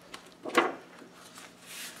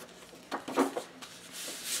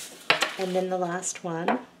 and then the last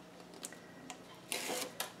one.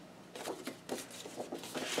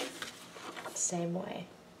 Same way.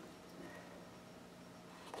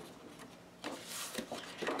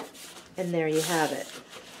 And there you have it.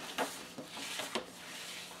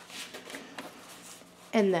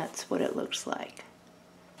 And that's what it looks like.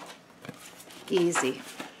 Easy.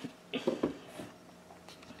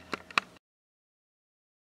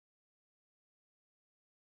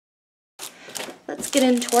 Let's get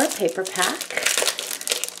into our paper pack.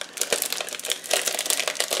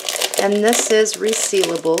 And this is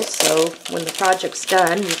resealable, so when the project's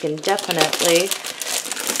done, you can definitely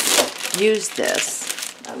use this.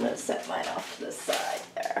 I'm going to set mine off to the side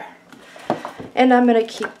there. And I'm going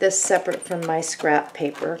to keep this separate from my scrap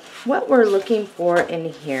paper. What we're looking for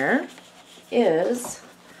in here is,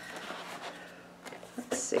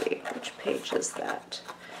 let's see, which page is that?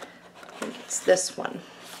 I think it's this one.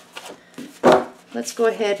 Let's go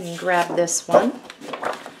ahead and grab this one.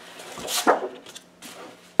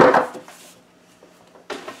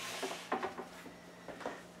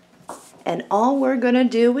 And all we're going to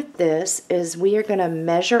do with this is we are going to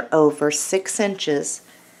measure over 6 inches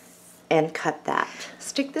and cut that.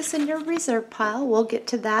 Stick this in your reserve pile. We'll get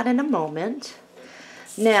to that in a moment.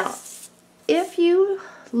 Now, if you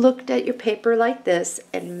looked at your paper like this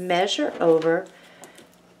and measure over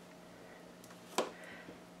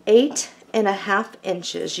 8.5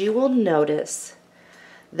 inches, you will notice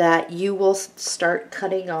that you will start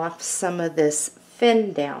cutting off some of this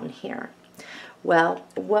fin down here. Well,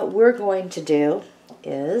 what we're going to do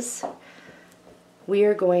is we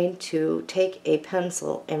are going to take a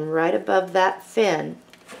pencil and right above that fin,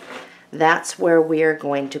 that's where we are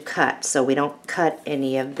going to cut, so we don't cut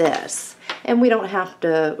any of this. And we don't have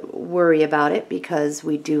to worry about it because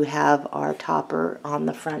we do have our topper on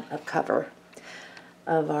the front of cover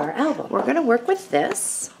of our album. We're going to work with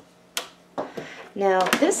this. Now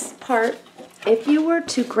this part, if you were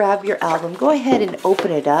to grab your album, go ahead and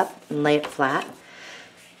open it up and lay it flat.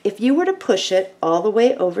 If you were to push it all the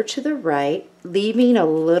way over to the right leaving a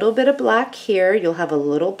little bit of black here. You'll have a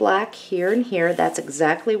little black here and here. That's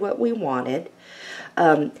exactly what we wanted.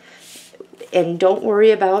 And don't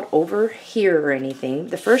worry about over here or anything.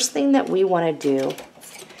 The first thing that we want to do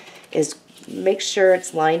is make sure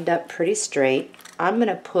it's lined up pretty straight. I'm going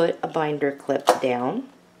to put a binder clip down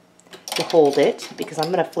to hold it because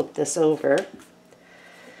I'm going to flip this over.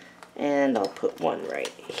 And I'll put one right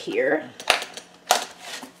here.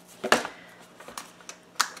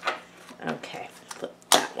 Okay, flip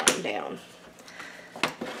that one down.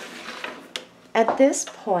 At this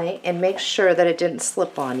point, and make sure that it didn't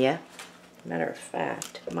slip on you. Matter of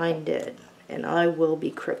fact, mine did. And I will be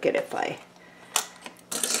crooked if I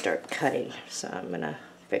start cutting. So I'm going to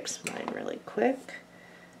fix mine really quick.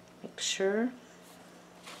 Make sure.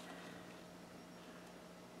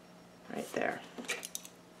 Right there.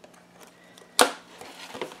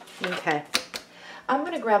 Okay. I'm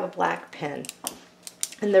going to grab a black pen.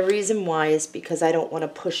 And the reason why is because I don't want to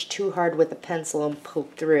push too hard with a pencil and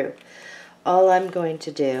poke through. All I'm going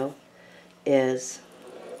to do is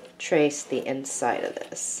trace the inside of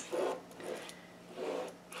this.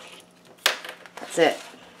 That's it.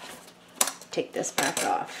 Take this back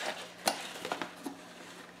off.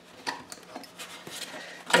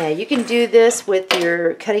 Now you can do this with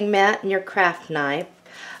your cutting mat and your craft knife.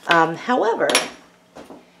 However,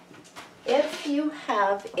 if you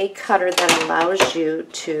have a cutter that allows you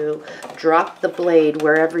to drop the blade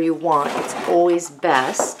wherever you want, it's always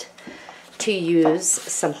best to use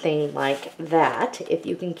something like that if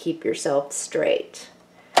you can keep yourself straight.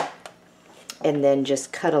 And then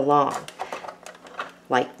just cut along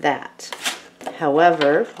like that.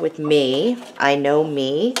 However, with me, I know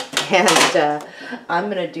me, and I'm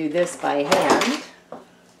going to do this by hand,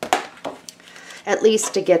 at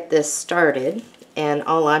least to get this started. And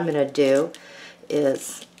all I'm going to do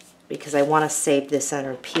is, because I want to save this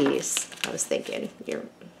center piece, I was thinking,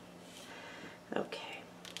 okay.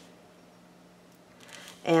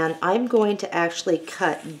 And I'm going to actually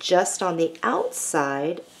cut just on the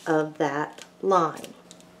outside of that line.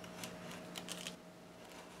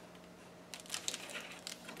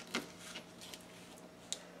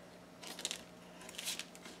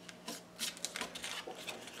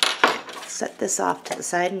 Set this off to the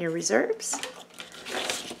side in your reserves.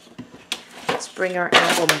 Let's bring our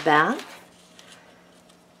album back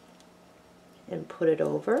and put it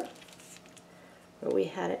over where we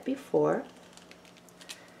had it before,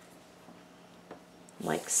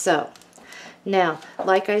 like so. Now,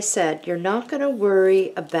 like I said, you're not going to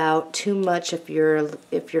worry about too much if your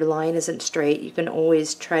line isn't straight. You can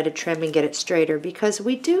always try to trim and get it straighter because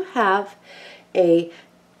we do have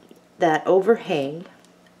that overhang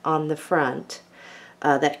on the front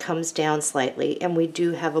that comes down slightly, and we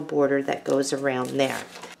do have a border that goes around there.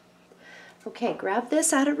 Okay, grab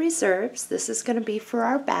this out of reserves. This is going to be for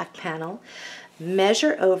our back panel.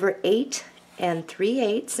 Measure over 8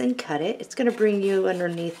 3/8 and cut it. It's going to bring you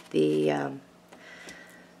underneath the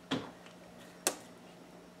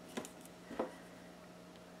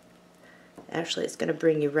actually it's going to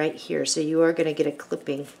bring you right here, so you are going to get a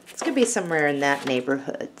clipping. It's going to be somewhere in that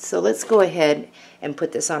neighborhood. So let's go ahead and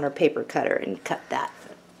put this on our paper cutter and cut that.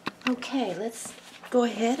 Okay, let's go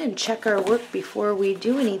ahead and check our work before we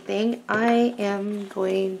do anything. I am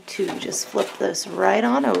going to just flip this right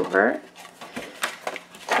on over.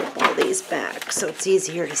 Flip all these back so it's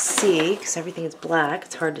easier to see because everything is black.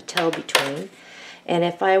 It's hard to tell between. And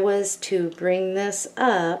if I was to bring this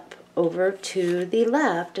up over to the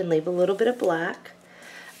left and leave a little bit of black,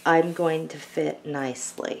 I'm going to fit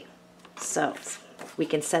nicely. So we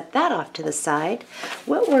can set that off to the side.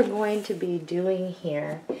 What we're going to be doing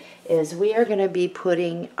here is we are going to be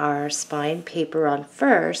putting our spine paper on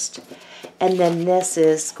first, and then this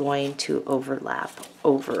is going to overlap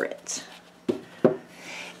over it.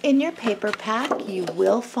 In your paper pack, you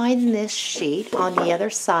will find this sheet. On the other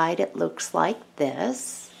side, it looks like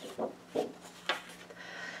this.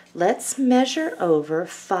 Let's measure over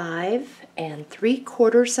 5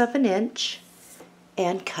 3/4 inches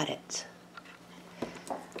and cut it.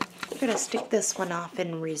 We're going to stick this one off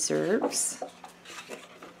in reserves.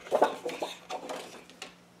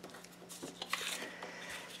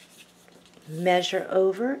 Measure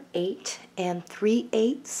over 8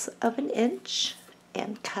 3/8 inches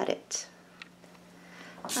and cut it.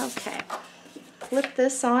 Okay. Flip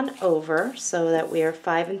this on over so that we are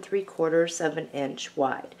 5 3/4 inches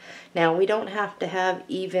wide. Now we don't have to have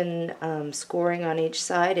even scoring on each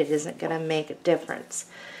side. It isn't going to make a difference.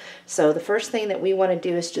 So the first thing that we want to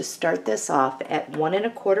do is just start this off at 1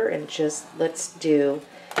 1/4 inches. Let's do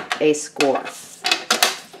a score.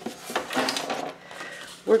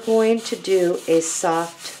 we're going to do a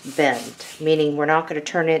soft bend, meaning we're not going to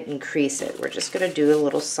turn it and crease it. We're just going to do a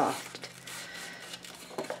little soft,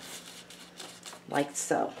 like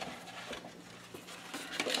so.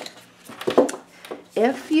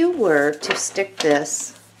 If you were to stick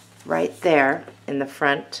this right there in the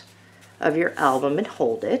front of your album and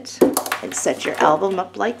hold it, and set your album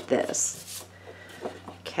up like this,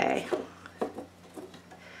 okay,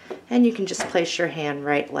 and you can just place your hand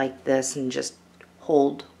right like this and just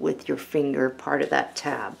hold with your finger part of that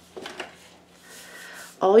tab.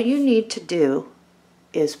 All you need to do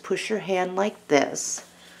is push your hand like this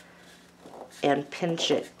and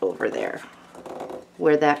pinch it over there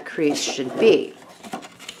where that crease should be.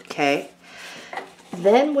 Okay,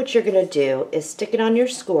 then what you're going to do is stick it on your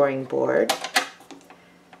scoring board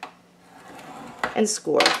and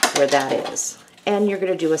score where that is. And you're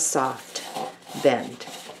going to do a soft bend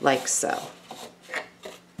like so.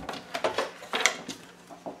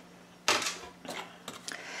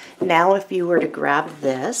 Now if you were to grab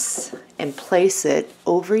this and place it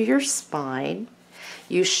over your spine,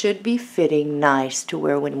 you should be fitting nice to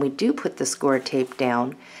where when we do put the score tape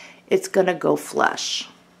down, it's going to go flush.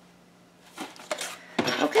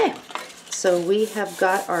 Okay, so we have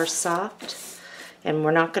got our soft, and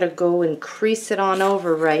we're not going to go and crease it on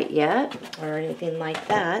over right yet or anything like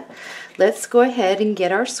that. Let's go ahead and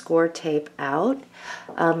get our score tape out.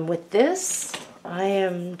 With this, I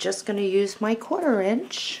am just going to use my 1/4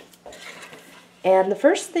 inch. And the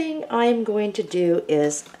first thing I'm going to do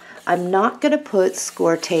is I'm not going to put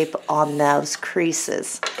score tape on those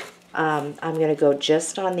creases. I'm going to go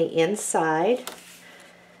just on the inside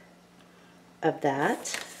of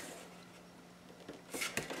that.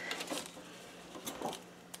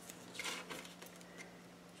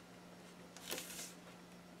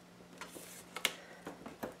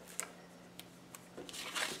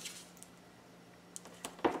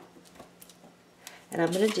 And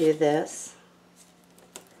I'm going to do this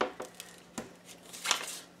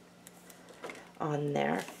on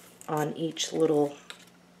there, on each little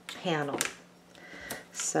panel.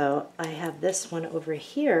 So I have this one over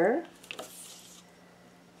here.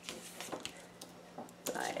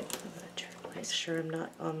 I'm going to try to make sure I'm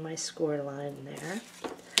not on my score line there.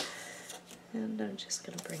 And I'm just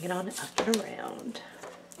going to bring it on up and around.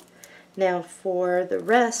 Now for the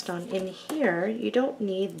rest on in here, you don't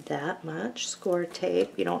need that much score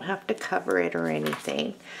tape. You don't have to cover it or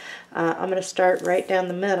anything. I'm going to start right down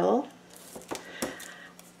the middle,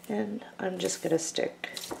 and I'm just going to stick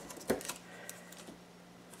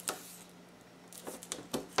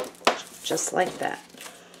just like that.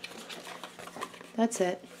 That's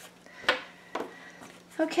it.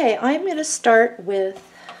 Okay, I'm going to start with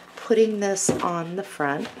putting this on the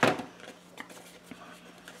front.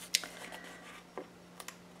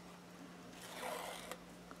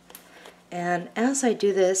 And as I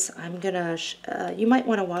do this, I'm gonna, you might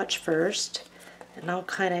want to watch first, and I'll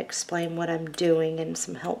kind of explain what I'm doing and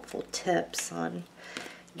some helpful tips on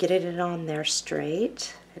getting it on there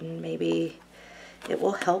straight, and maybe it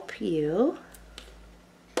will help you.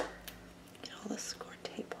 Get all the score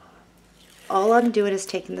tape off. All I'm doing is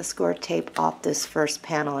taking the score tape off this first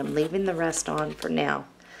panel and leaving the rest on for now.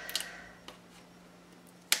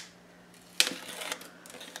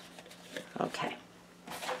 Okay.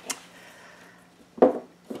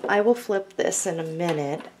 I will flip this in a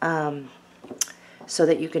minute so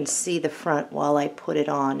that you can see the front while I put it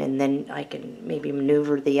on, and then I can maybe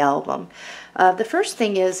maneuver the album. The first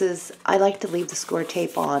thing is I like to leave the score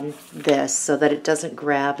tape on this so that it doesn't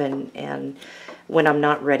grab and when I'm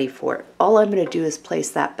not ready for it. All I'm going to do is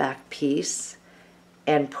place that back piece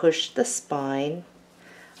and push the spine,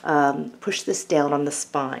 push this down on the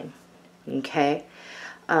spine, okay?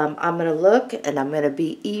 I'm going to look and I'm going to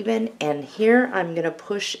be even, and here I'm going to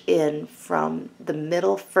push in from the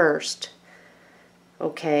middle first,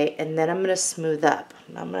 okay, and then I'm going to smooth up.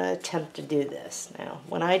 I'm going to attempt to do this. Now,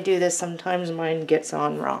 when I do this, sometimes mine gets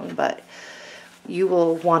on wrong, but you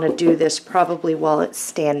will want to do this probably while it's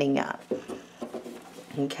standing up.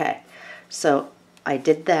 Okay, so I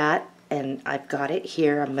did that, and I've got it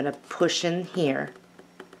here. I'm going to push in here,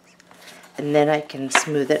 and then I can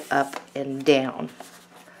smooth it up and down.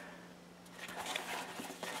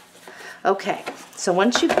 Okay, so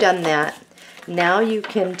once you've done that, now you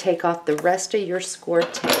can take off the rest of your score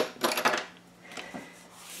tape,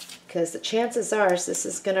 because the chances are this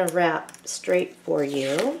is going to wrap straight for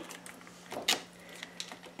you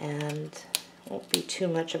and won't be too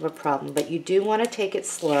much of a problem, but you do want to take it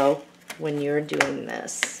slow when you're doing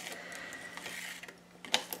this.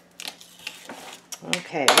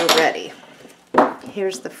 Okay, we're ready.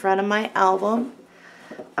 Here's the front of my album.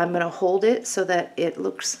 I'm going to hold it so that it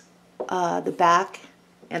looks, the back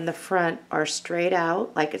and the front are straight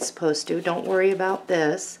out like it's supposed to. Don't worry about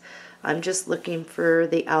this. I'm just looking for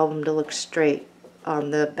the album to look straight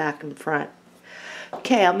on the back and front.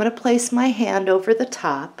 Okay, I'm going to place my hand over the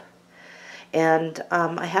top, and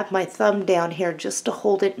I have my thumb down here just to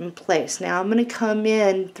hold it in place. Now I'm going to come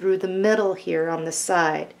in through the middle here on the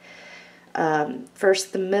side.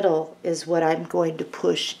 First, the middle is what I'm going to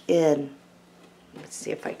push in. Let's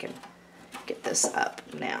see if I can get this up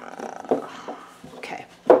now. Okay,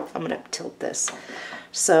 I'm going to tilt this.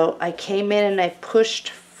 So I came in and I pushed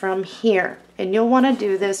from here. And you'll want to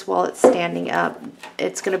do this while it's standing up.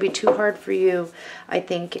 It's going to be too hard for you, I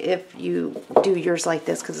think, if you do yours like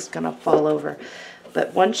this, because it's going to fall over.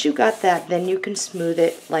 But once you got that, then you can smooth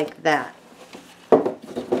it like that.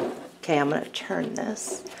 Okay, I'm going to turn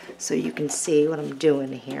this so you can see what I'm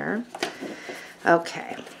doing here.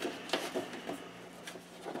 Okay.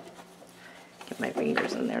 Get my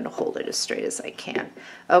fingers in there to hold it as straight as I can.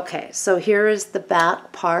 Okay, so here is the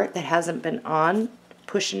back part that hasn't been on.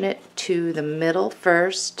 Pushing it to the middle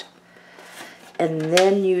first, and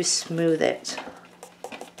then you smooth it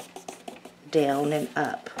down and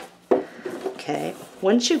up. Okay,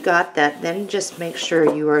 once you got that, then just make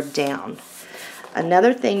sure you are down.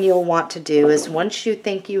 Another thing you'll want to do is once you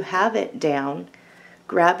think you have it down,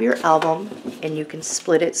 grab your album, and you can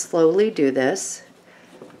split it slowly. Do this,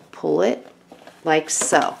 pull it like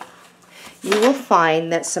so. You will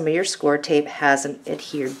find that some of your score tape hasn't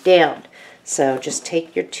adhered down. So just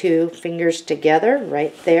take your two fingers together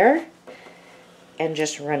right there and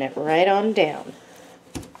just run it right on down.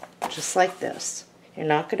 Just like this. You're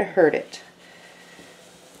not going to hurt it.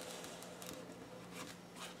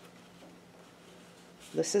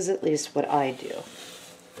 This is at least what I do.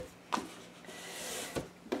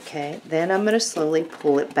 Okay, then I'm going to slowly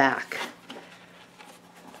pull it back.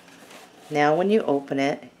 Now when you open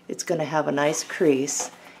it, it's going to have a nice crease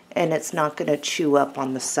and it's not going to chew up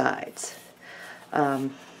on the sides.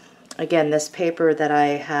 Again, this paper that I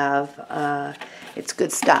have, it's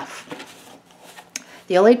good stuff.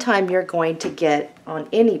 The only time you're going to get on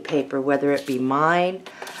any paper, whether it be mine,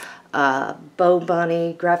 Bow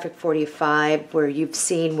Bunny, Graphic 45, where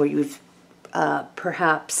you've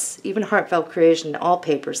perhaps even Heartfelt Creation, all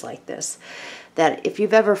papers like this, that if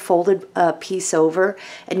you've ever folded a piece over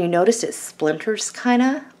and you notice it splinters kind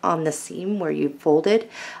of on the seam where you folded,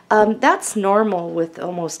 that's normal with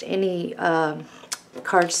almost any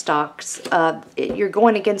cardstocks. You're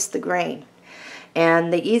going against the grain.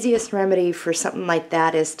 And the easiest remedy for something like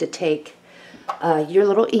that is to take your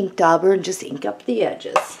little ink dauber and just ink up the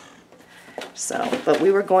edges. So, but we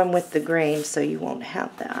were going with the grain, so you won't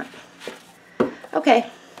have that. Okay,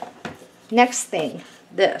 next thing,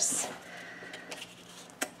 this.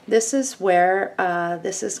 This is where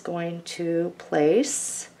this is going to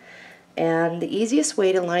place. And the easiest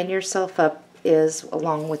way to line yourself up is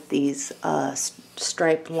along with these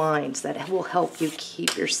striped lines that will help you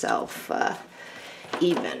keep yourself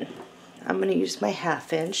even. I'm going to use my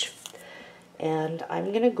 1/2 inch, and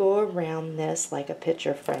I'm going to go around this like a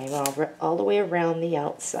picture frame all the way around the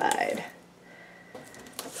outside.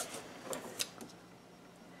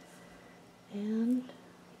 And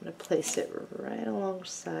I'm going to place it right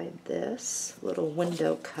alongside this little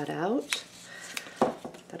window cutout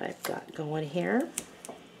that I've got going here,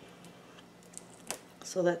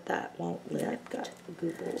 so that that won't lift. I've got the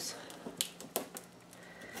goobles.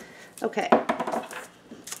 Okay.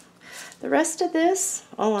 The rest of this,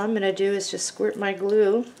 all I'm going to do is just squirt my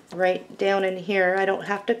glue right down in here. I don't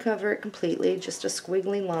have to cover it completely, just a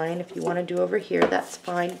squiggly line. If you want to do over here, that's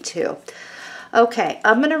fine too. Okay,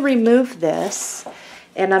 I'm going to remove this,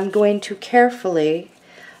 and I'm going to carefully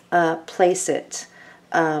place it.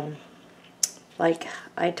 Like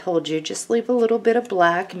I told you, just leave a little bit of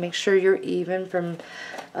black and make sure you're even from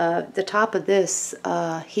the top of this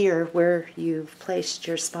here where you've placed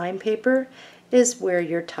your spine paper is where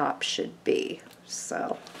your top should be.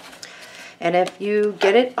 So, and if you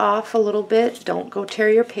get it off a little bit, don't go tear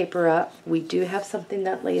your paper up. We do have something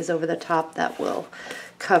that lays over the top that will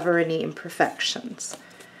cover any imperfections.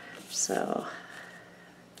 So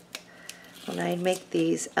when I make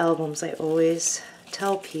these albums, I always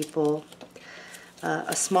tell people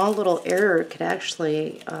a small little error could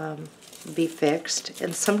actually be fixed,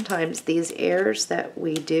 and sometimes these errors that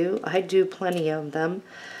we do, I do plenty of them,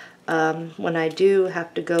 when I do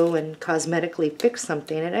have to go and cosmetically fix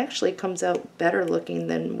something, it actually comes out better looking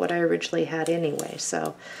than what I originally had anyway,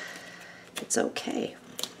 so it's okay.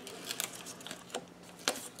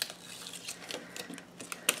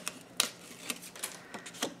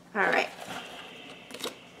 Alright.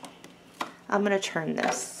 I'm going to turn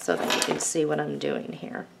this so that you can see what I'm doing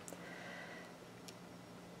here.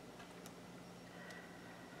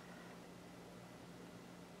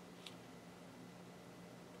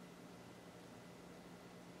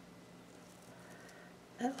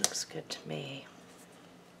 That looks good to me.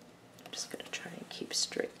 I'm just going to try and keep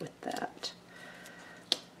straight with that.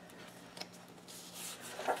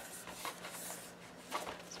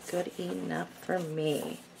 It's good enough for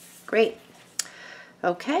me. Great.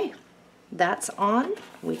 Okay, that's on.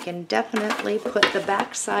 We can definitely put the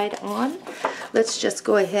back side on. Let's just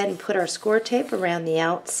go ahead and put our score tape around the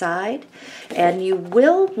outside. And you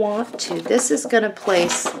will want to, this is going to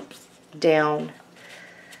place down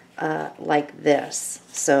like this.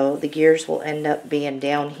 So the gears will end up being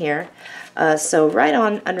down here. So right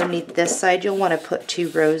on underneath this side, you'll want to put 2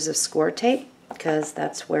 rows of score tape because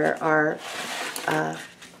that's where our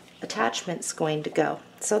attachment's going to go.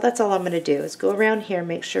 So that's all I'm going to do is go around here,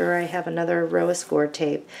 make sure I have another row of score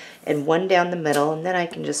tape and 1 down the middle, and then I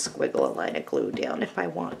can just squiggle a line of glue down if I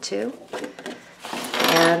want to.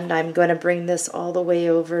 And I'm going to bring this all the way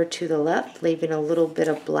over to the left, leaving a little bit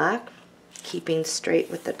of black, keeping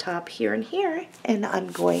straight with the top here and here, and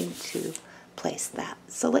I'm going to place that.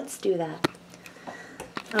 So let's do that.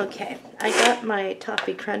 Okay, I got my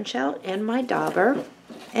toffee crunch out and my dauber,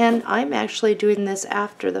 and I'm actually doing this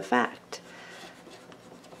after the fact.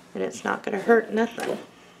 And it's not going to hurt nothing.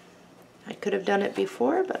 I could have done it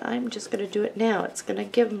before, but I'm just going to do it now. It's going to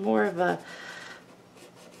give more of a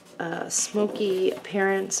smoky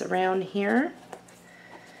appearance around here.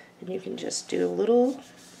 And you can just do a little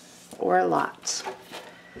or a lot.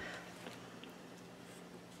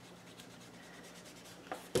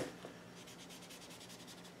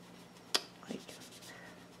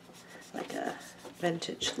 Like a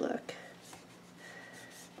vintage look.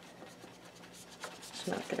 It's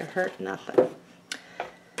not going to hurt nothing.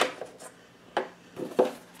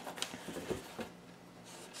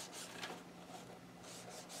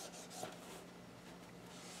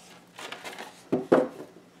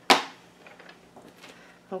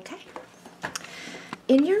 Okay.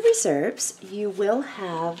 In your reserves, you will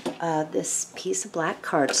have this piece of black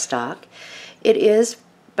cardstock. It is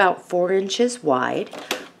about 4 inches wide.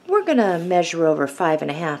 We're going to measure over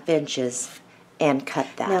 5.5 inches and cut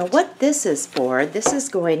that. Now what this is for, this is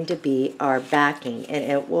going to be our backing, and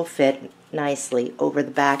it will fit nicely over the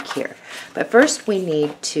back here. But first we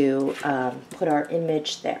need to put our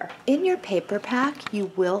image there. In your paper pack,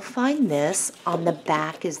 you will find this on the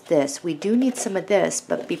back is this. We do need some of this,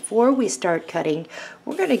 but before we start cutting,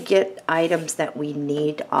 we're going to get items that we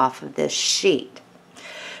need off of this sheet.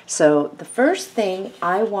 So the first thing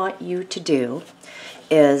I want you to do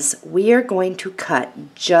is we are going to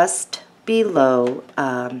cut just below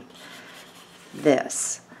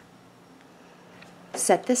this.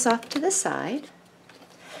 Set this off to the side.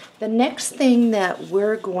 The next thing that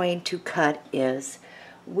we're going to cut is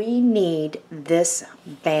we need this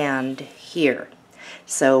band here.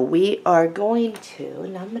 So we are going to,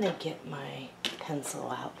 and I'm going to get my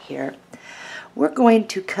pencil out here, we're going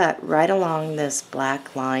to cut right along this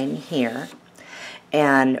black line here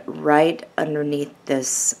and right underneath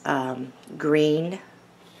this green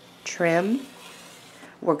trim,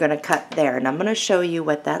 we're going to cut there, and I'm going to show you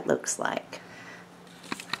what that looks like.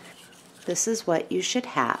 This is what you should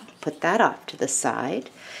have. Put that off to the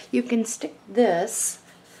side. You can stick this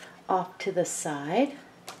off to the side.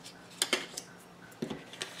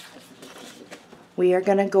 We are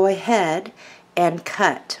going to go ahead and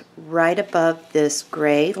cut right above this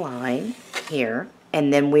gray line here,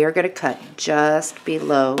 and then we are going to cut just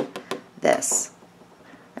below this,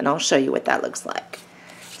 and I'll show you what that looks like.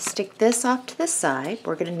 Stick this off to the side.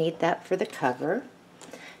 We're going to need that for the cover.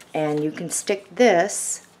 And you can stick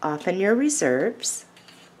this off in your reserves.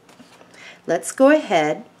 Let's go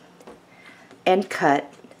ahead and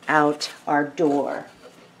cut out our door.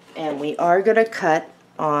 And we are going to cut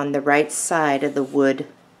on the right side of the wood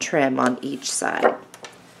trim on each side.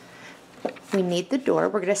 We need the door.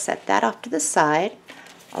 We're going to set that off to the side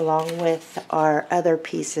along with our other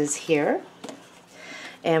pieces here.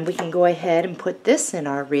 And we can go ahead and put this in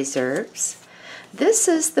our reserves. This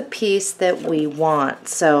is the piece that we want.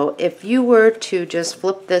 So if you were to just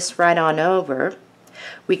flip this right on over,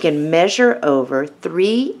 we can measure over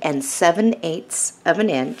 3 7/8 of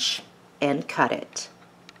an inch and cut it.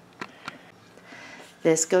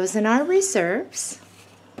 This goes in our reserves.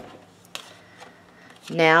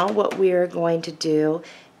 Now what we are going to do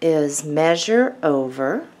is measure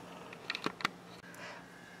over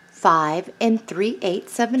 5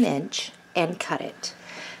 3/8 of an inch and cut it.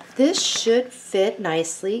 This should fit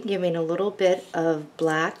nicely, giving a little bit of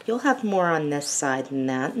black. You'll have more on this side than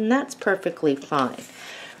that, and that's perfectly fine.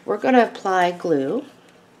 We're going to apply glue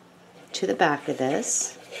to the back of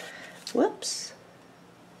this. Whoops.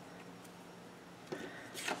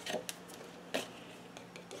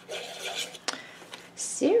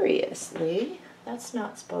 Seriously, that's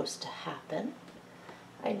not supposed to happen.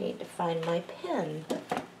 I need to find my pen.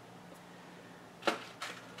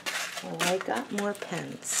 Well, I got more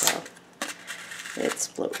pens, so it's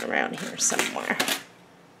floating around here somewhere.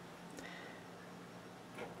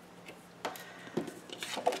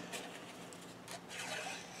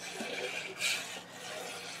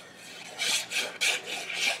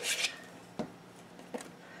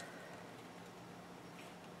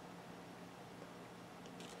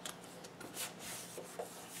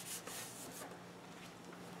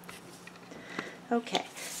 Okay,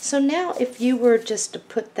 so now if you were just to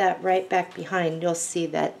put that right back behind, you'll see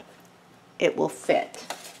that it will fit.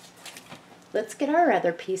 Let's get our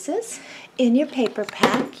other pieces. In your paper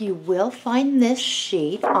pack, you will find this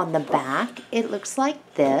sheet on the back. It looks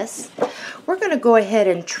like this. We're going to go ahead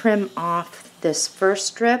and trim off this first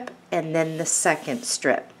strip and then the second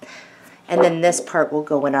strip. And then this part will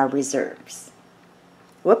go in our reserves.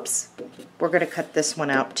 Whoops, we're going to cut this one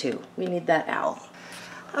out too. We need that owl.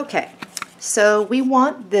 Okay. So we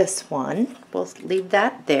want this one, we'll leave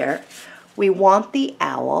that there. We want the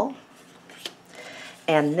owl,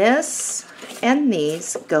 and this and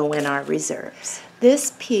these go in our reserves.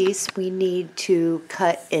 This piece we need to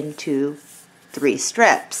cut into 3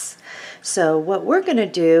 strips. So what we're going to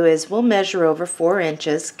do is we'll measure over 4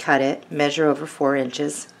 inches, cut it, measure over 4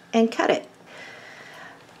 inches, and cut it.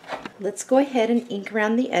 Let's go ahead and ink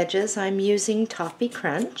around the edges. I'm using Toffee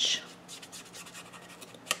Crunch.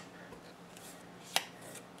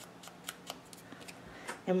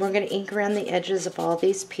 And we're going to ink around the edges of all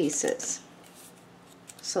these pieces.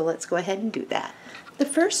 So let's go ahead and do that. The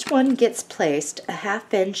first one gets placed a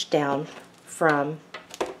 1/2 inch down from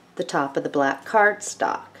the top of the black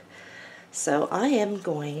cardstock. So I am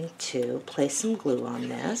going to place some glue on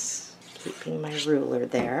this, keeping my ruler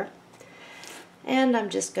there. And I'm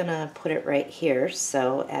just going to put it right here.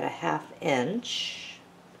 So at a 1/2 inch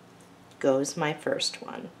goes my first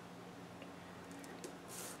one.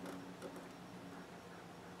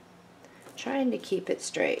 Trying to keep it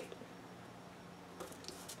straight.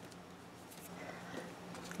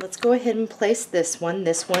 Let's go ahead and place this one.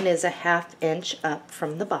 This one is a 1/2 inch up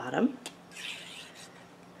from the bottom.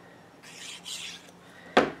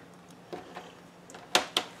 Yeah,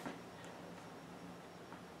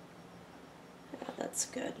 that's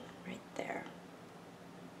good right there.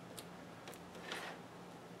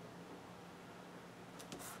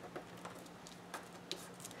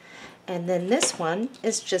 And then this one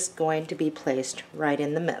is just going to be placed right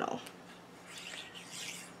in the middle.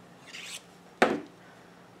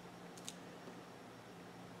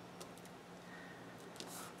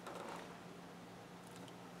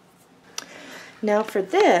 Now for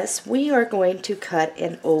this, we are going to cut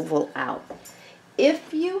an oval out.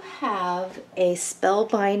 If you have a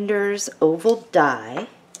Spellbinders oval die,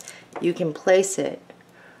 you can place it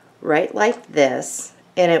right like this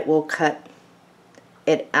and it will cut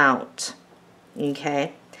it out.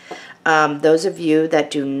 Okay, those of you that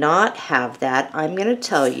do not have that, I'm going to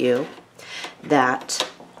tell you that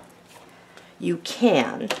you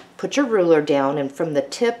can put your ruler down, and from the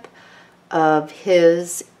tip of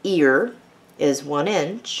his ear is 1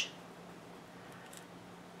 inch,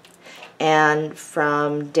 and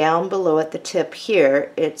from down below at the tip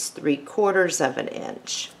here it's 3/4 of an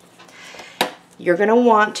inch. You're going to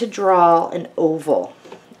want to draw an oval.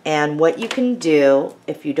 And what you can do,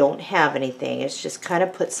 if you don't have anything, is just kind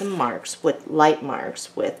of put some marks, with light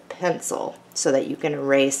marks, with pencil, so that you can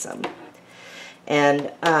erase them.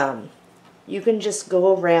 And you can just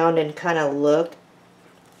go around and kind of look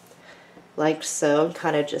like so, and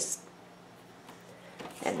kind of just,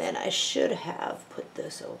 and then I should have put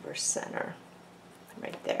this over center,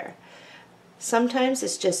 right there. Sometimes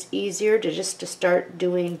it's just easier to start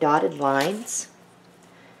doing dotted lines.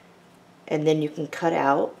 And then you can cut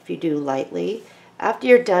out if you do lightly. After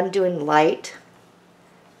you're done doing light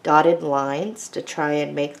dotted lines to try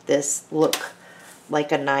and make this look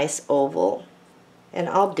like a nice oval. And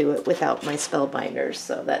I'll do it without my Spellbinders,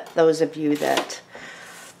 so that those of you that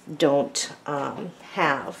don't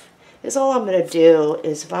have, is all I'm going to do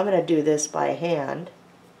is, if I'm going to do this by hand,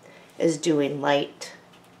 is doing light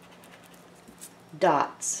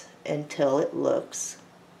dots until it looks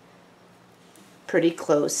pretty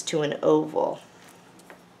close to an oval.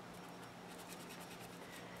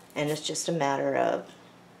 And it's just a matter of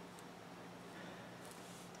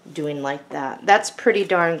doing like that. That's pretty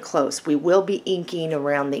darn close. We will be inking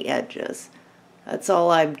around the edges. That's all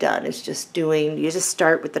I've done is just doing, you just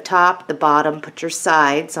start with the top, the bottom, put your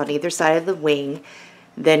sides on either side of the wing,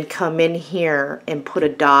 then come in here and put a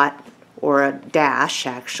dot or a dash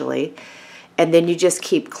actually, and then you just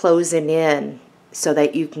keep closing in so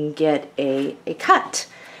that you can get a cut.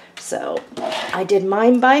 So I did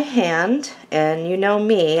mine by hand, and you know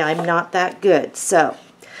me, I'm not that good. So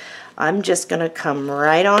I'm just going to come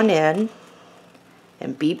right on in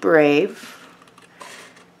and be brave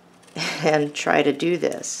and try to do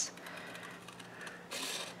this.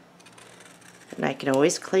 And I can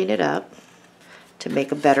always clean it up to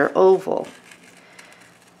make a better oval.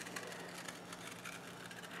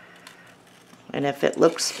 And if it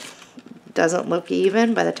doesn't look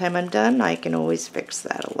even by the time I'm done, I can always fix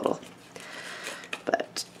that a little.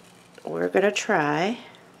 But we're going to try.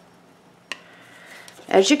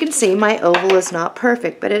 As you can see, my oval is not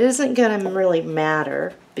perfect, but it isn't going to really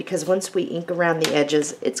matter because once we ink around the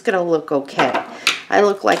edges, it's going to look okay. I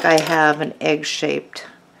look like I have an egg-shaped,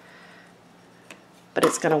 but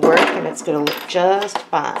it's going to work and it's going to look just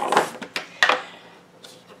fine.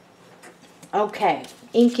 Okay,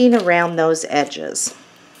 inking around those edges.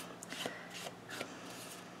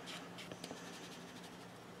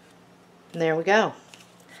 And there we go.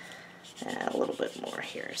 Add a little bit more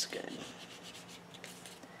here is good.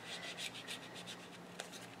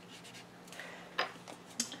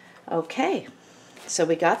 Okay, so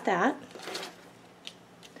we got that.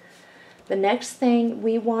 The next thing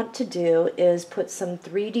we want to do is put some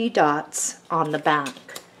 3D dots on the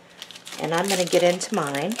back. And I'm going to get into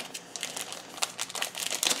mine.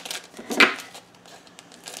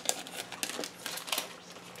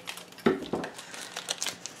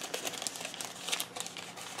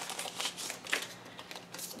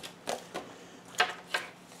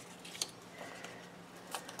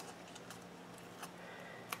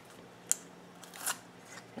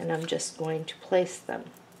 And I'm just going to place them.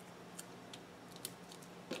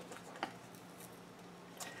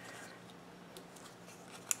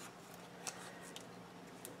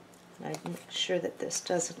 I make sure that this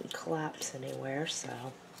doesn't collapse anywhere, so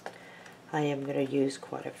I am going to use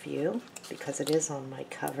quite a few because it is on my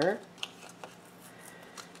cover.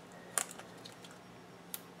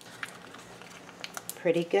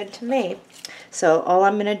 Pretty good to me. So all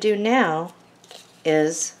I'm going to do now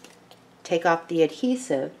is take off the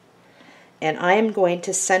adhesive, and I am going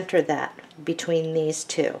to center that between these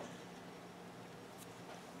two.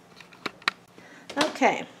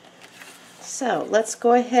 Okay, so let's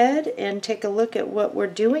go ahead and take a look at what we're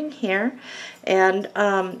doing here. And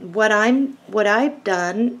what I've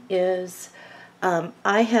done is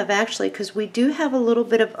I have actually, because we do have a little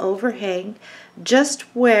bit of overhang just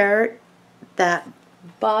where that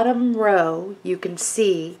bottom row, you can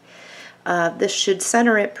see this should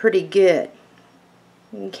center it pretty good.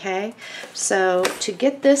 Okay, so to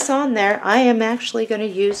get this on there, I am actually going to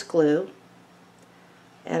use glue,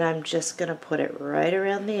 and I'm just going to put it right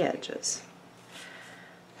around the edges.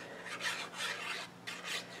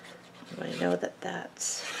 I know that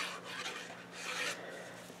that's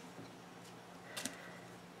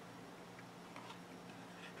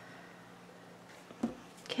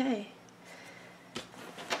okay.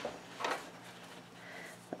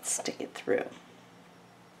 Let's stick it through.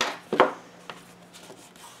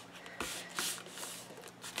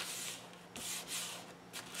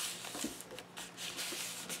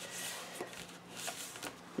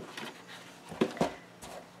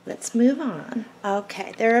 Let's move on.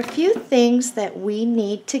 Okay, there are a few things that we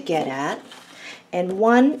need to get at, and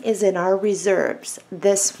one is in our reserves,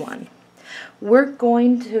 this one. We're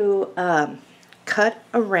going to cut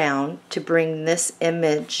around to bring this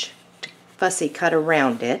image, fussy cut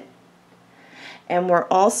around it, and we're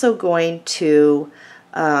also going to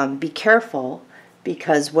be careful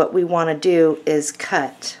because what we want to do is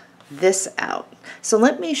cut this out. So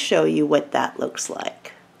let me show you what that looks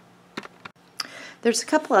like. There's a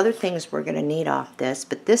couple other things we're going to need off this,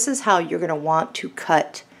 but this is how you're going to want to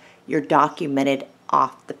cut your documented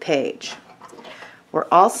off the page. We're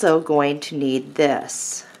also going to need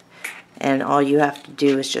this, and all you have to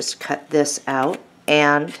do is just cut this out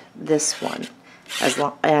and this one as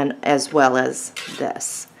well as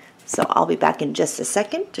this. So I'll be back in just a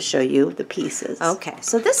second to show you the pieces. Okay,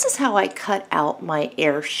 so this is how I cut out my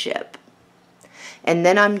airship. And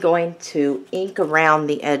then I'm going to ink around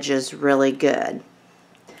the edges really good.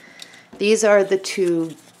 These are the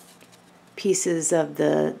two pieces of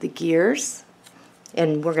the gears,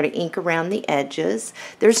 and we're going to ink around the edges.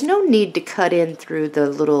 There's no need to cut in through the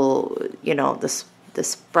little, you know, the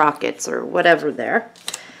sprockets or whatever there.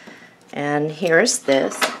 And here's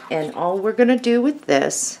this, and all we're going to do with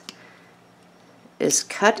this is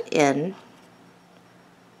cut in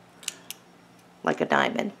like a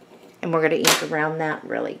diamond, and we're going to ink around that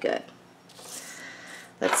really good.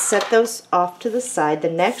 Let's set those off to the side. The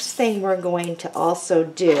next thing we're going to also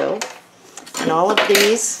do, and all of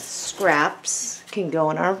these scraps can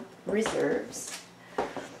go in our reserves.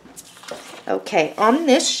 Okay, on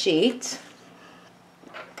this sheet,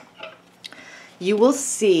 you will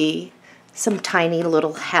see some tiny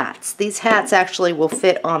little hats. These hats actually will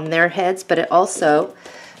fit on their heads, but it also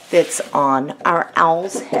fits on our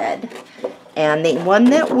owl's head. And the one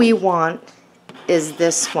that we want is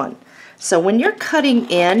this one. So when you're cutting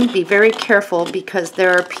in, be very careful because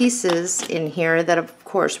there are pieces in here that of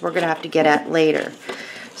course we're going to have to get at later.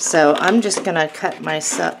 So I'm just going to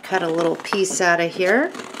cut a little piece out of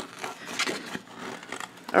here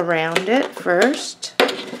around it first.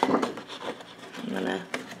 I'm going to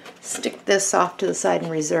stick this off to the side in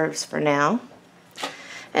reserves for now.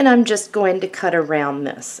 And I'm just going to cut around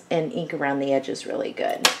this and ink around the edges really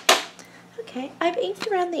good. Okay, I've inked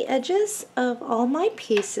around the edges of all my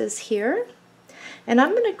pieces here. And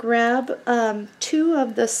I'm going to grab 2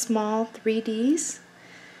 of the small 3Ds.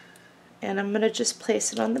 And I'm going to just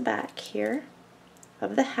place it on the back here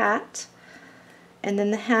of the hat. And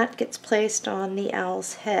then the hat gets placed on the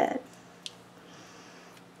owl's head.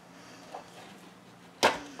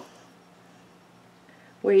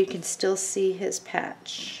 Where you can still see his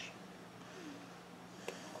patch.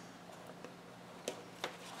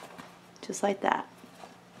 Just like that.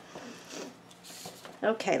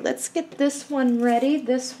 Okay, let's get this one ready.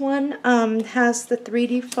 This one has the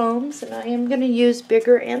 3D foams, and I am going to use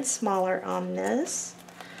bigger and smaller on this.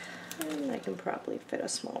 And I can probably fit a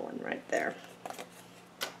small one right there.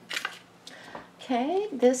 Okay,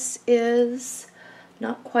 this is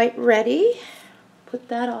not quite ready. Put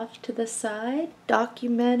that off to the side.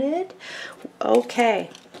 Documented. Okay.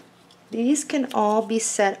 These can all be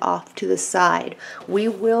set off to the side. We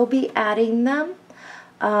will be adding them,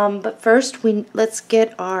 but first let's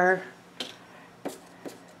get our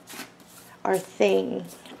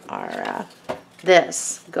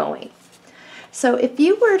this going. So if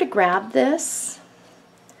you were to grab this,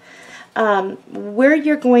 where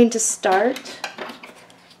you're going to start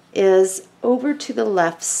is over to the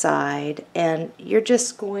left side, and you're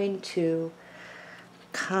just going to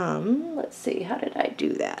come, let's see, how did I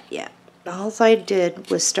do that? Yeah, all I did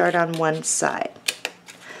was start on one side.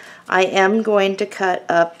 I am going to cut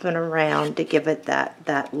up and around to give it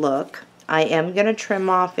that look. I am going to trim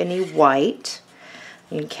off any white,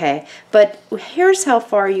 okay, but here's how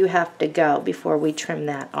far you have to go before we trim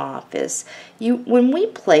that off. Is when we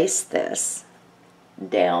place this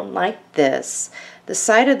down like this, the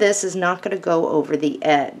side of this is not going to go over the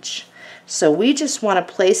edge. So we just want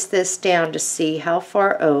to place this down to see how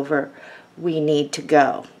far over we need to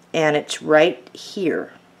go. And it's right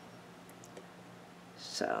here.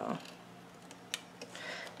 So,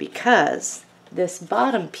 because this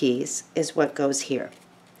bottom piece is what goes here.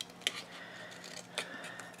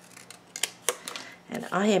 And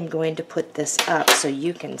I am going to put this up so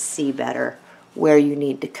you can see better where you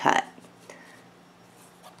need to cut.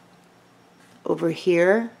 Over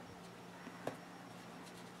here,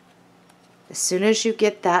 as soon as you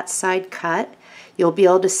get that side cut, you'll be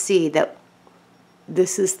able to see that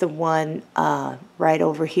this is the one right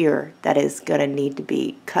over here that is going to need to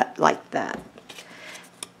be cut like that.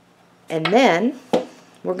 And then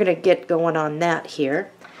we're going to get going on that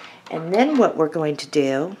here. And then what we're going to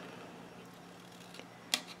do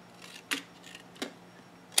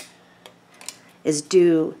is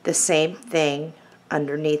do the same thing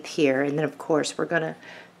underneath here. And then of course we're going to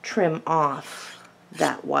trim off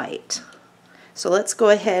that white. So let's go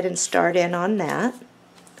ahead and start in on that.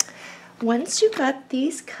 Once you got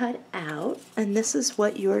these cut out, and this is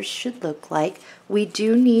what yours should look like, we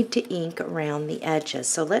do need to ink around the edges.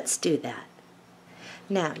 So let's do that.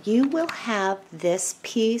 Now you will have this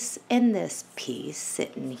piece and this piece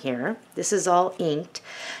sitting here. This is all inked.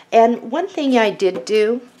 And one thing I did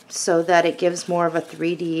do so that it gives more of a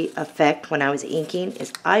 3D effect when I was inking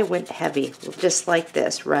is I went heavy, just like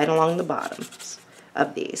this, right along the bottoms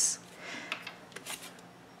of these.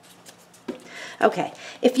 Okay,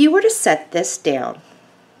 if you were to set this down,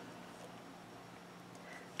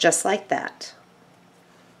 just like that,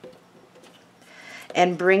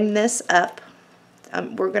 and bring this up,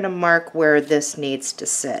 we're going to mark where this needs to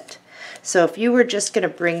sit. So if you were just going to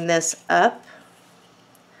bring this up,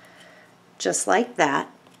 just like that,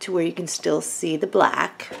 to where you can still see the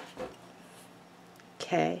black,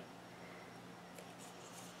 okay.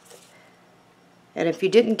 And if you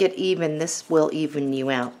didn't get even, this will even you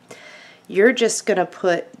out. you're just going to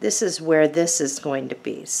put, this is where this is going to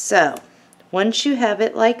be. So once you have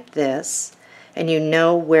it like this and you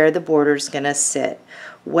know where the border is going to sit,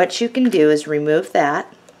 what you can do is remove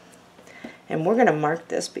that, and we're going to mark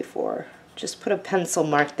this before. Just put a pencil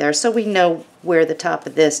mark there so we know where the top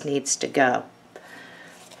of this needs to go.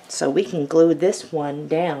 So we can glue this one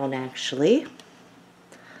down actually.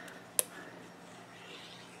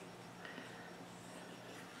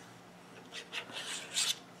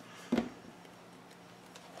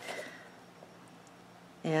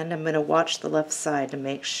 And I'm going to watch the left side to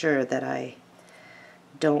make sure that I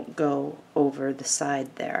don't go over the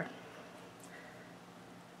side there.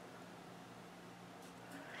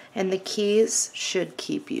 And the keys should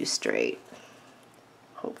keep you straight.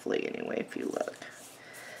 Hopefully anyway, if you look.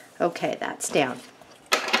 Okay, that's down.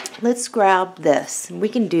 Let's grab this. We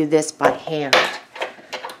can do this by hand.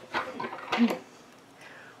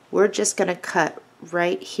 We're just going to cut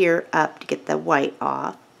right here up to get the white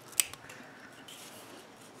off.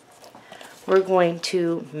 We're going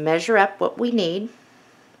to measure up what we need.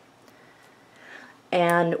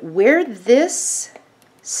 And where this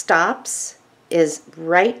stops is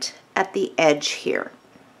right at the edge here.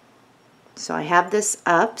 So I have this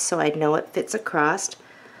up so I know it fits across.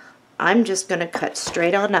 I'm just going to cut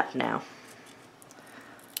straight on up now.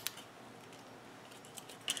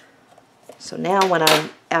 So now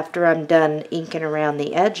after I'm done inking around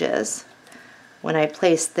the edges, when I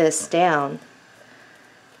place this down,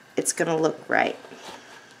 it's going to look right.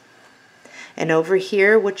 And over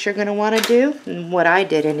here, what you're going to want to do, and what I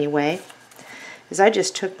did anyway, is I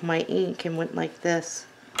just took my ink and went like this,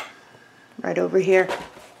 right over here.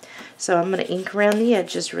 So I'm going to ink around the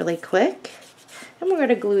edges really quick, and we're going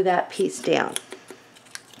to glue that piece down.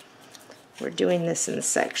 We're doing this in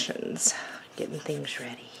sections, getting things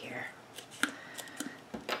ready here.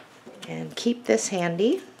 And keep this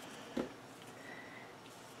handy.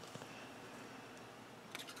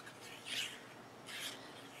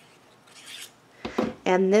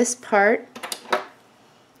 And this part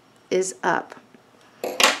is up.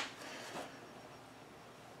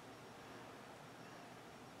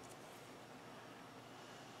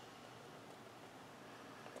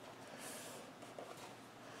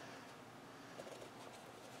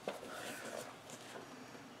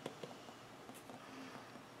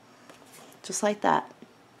 Just like that.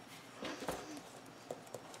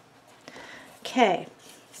 Okay,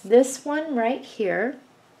 this one right here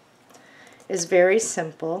is very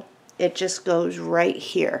simple. It just goes right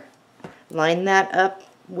here. Line that up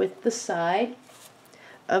with the side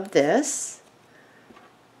of this.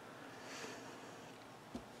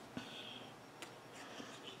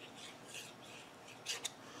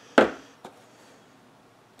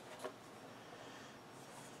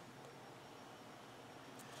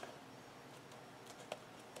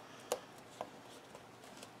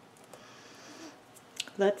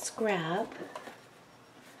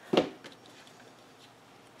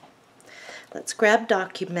 Let's grab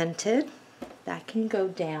documented. That can go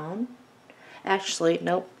down. Actually,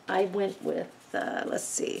 nope, I went with, let's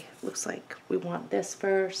see, looks like we want this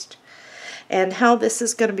first. And how this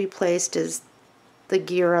is going to be placed is the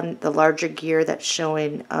gear on the larger gear that's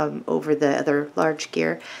showing over the other large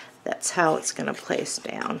gear. That's how it's going to place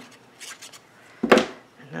down.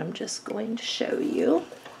 And I'm just going to show you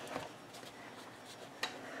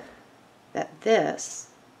that this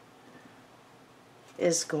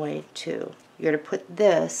is going to, you're going to put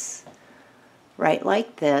this right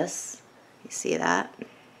like this. You see that?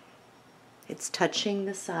 It's touching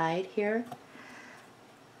the side here.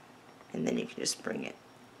 And then you can just bring it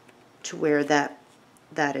to where that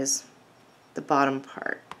is, the bottom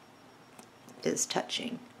part is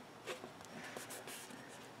touching.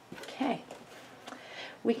 Okay.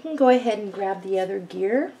 We can go ahead and grab the other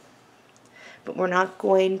gear, but we're not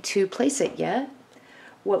going to place it yet.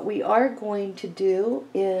 What we are going to do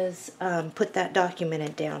is put that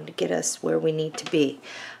documented down to get us where we need to be.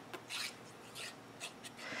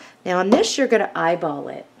 Now on this you're going to eyeball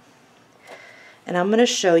it. And I'm going to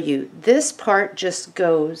show you, this part just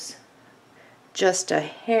goes just a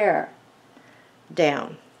hair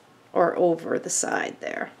down or over the side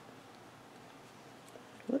there.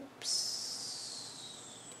 Whoops.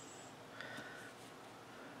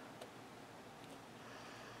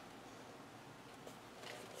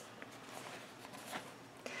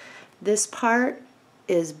 This part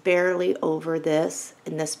is barely over this,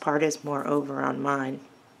 and this part is more over on mine.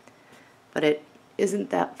 But it isn't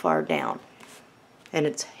that far down. And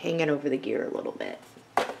it's hanging over the gear a little bit.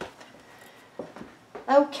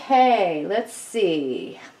 Okay, let's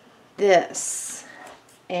see. This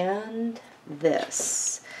and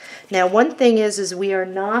this. Now one thing is we are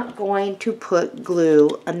not going to put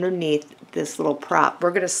glue underneath this little prop.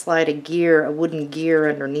 We're going to slide a wooden gear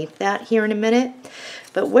underneath that here in a minute.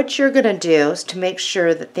 But what you're going to do is to make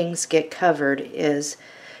sure that things get covered is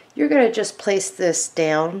you're going to just place this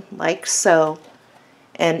down like so.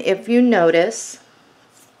 And if you notice,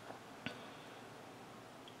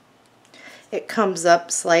 it comes up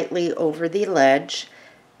slightly over the ledge.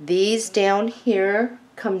 These down here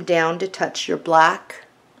come down to touch your black.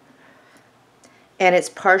 And it's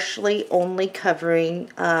partially only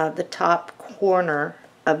covering the top corner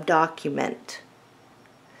of document.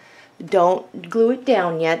 Don't glue it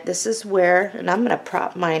down yet. This is where, and I'm going to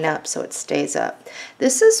prop mine up so it stays up.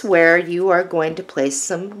 This is where you are going to place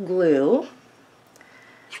some glue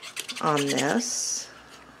on this.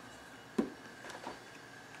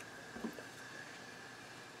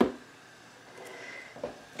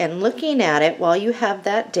 And looking at it while you have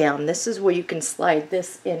that down, this is where you can slide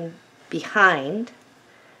this in behind,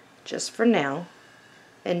 just for now,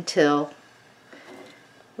 until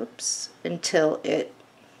it,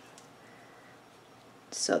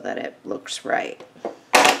 so that it looks right.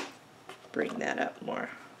 Bring that up more.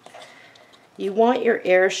 You want your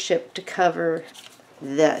airship to cover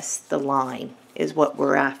this, the line, is what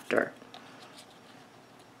we're after.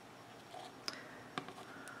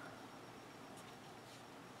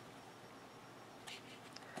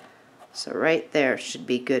 So right there should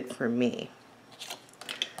be good for me.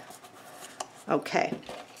 Okay,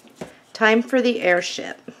 time for the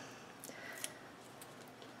airship.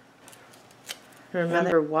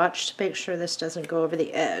 Remember, watch to make sure this doesn't go over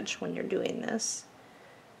the edge when you're doing this.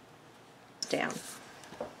 Down.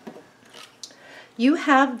 You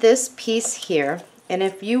have this piece here, and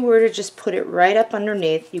if you were to just put it right up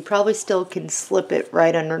underneath, you probably still can slip it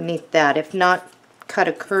right underneath that, if not cut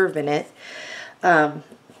a curve in it.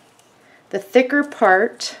 The thicker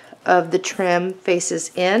part of the trim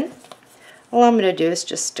faces in. All I'm going to do is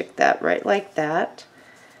just stick that right like that,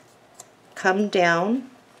 come down,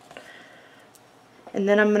 and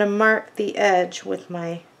then I'm going to mark the edge with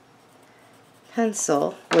my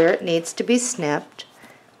pencil where it needs to be snipped,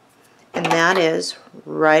 and that is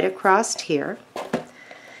right across here.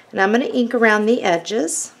 And I'm going to ink around the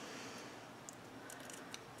edges,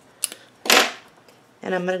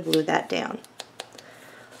 and I'm going to glue that down.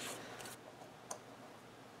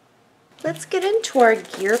 Let's get into our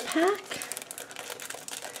gear pack.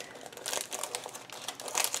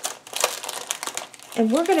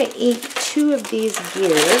 And we're going to ink 2 of these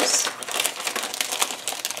gears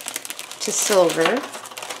to silver.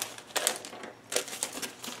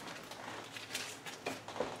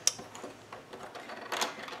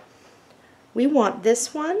 We want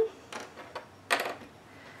this one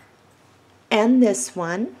and this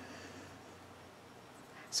one.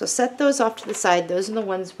 So set those off to the side. Those are the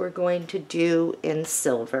ones we're going to do in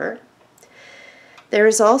silver. There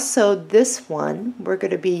is also this one. We're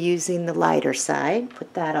going to be using the lighter side.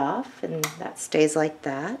 Put that off, and that stays like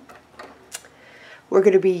that. We're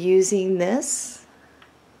going to be using this,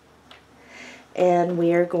 and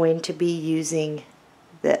we are going to be using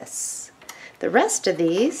this. The rest of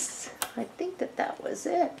these, I think that was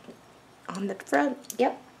it. On the front,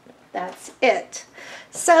 yep, that's it.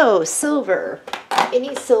 So, silver.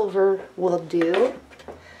 Any silver will do.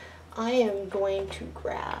 I am going to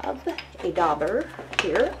grab a dauber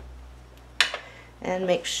here and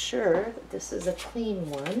make sure that this is a clean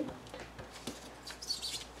one.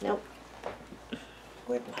 Nope.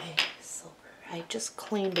 Where'd my silver? I just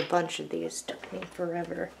cleaned a bunch of these. Took me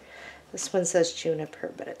forever. This one says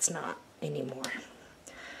juniper, but it's not anymore.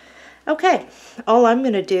 Okay, all I'm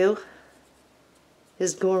going to do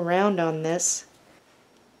is go around on this,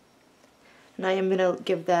 and I am going to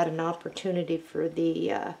give that an opportunity for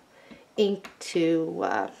the ink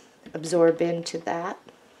to absorb into that.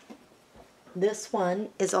 This one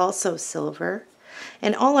is also silver,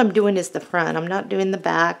 and all I'm doing is the front. I'm not doing the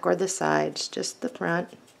back or the sides, just the front,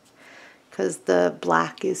 because the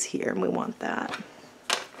black is here and we want that.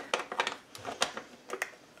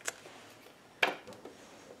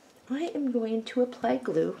 I am going to apply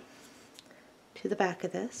glue to the back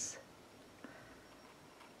of this.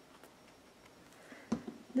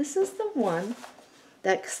 This is the one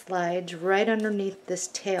that slides right underneath this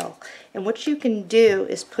tail. And what you can do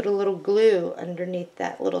is put a little glue underneath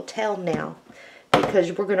that little tail now,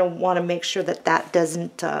 because we're going to want to make sure that that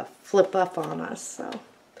doesn't flip up on us.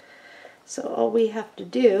 So all we have to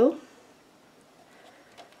do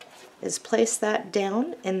is place that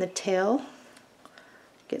down, and the tail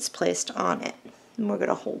gets placed on it. And we're going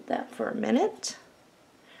to hold that for a minute.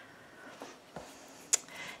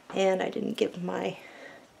 And I didn't give my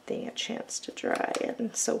everything a chance to dry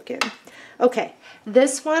and soak in. Okay,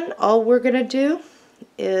 this one, all we're going to do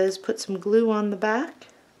is put some glue on the back,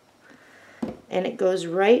 and it goes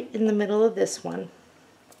right in the middle of this one.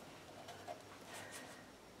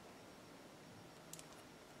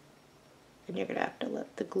 And you're going to have to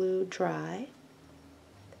let the glue dry.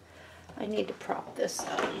 I need to prop this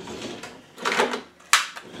up.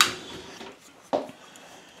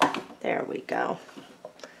 There we go.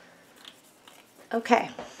 Okay.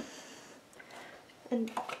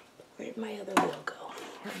 And where'd my other wheel go?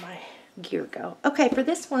 Where'd my gear go? Okay, for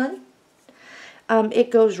this one,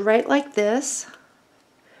 it goes right like this.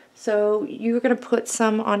 So you're going to put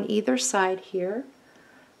some on either side here.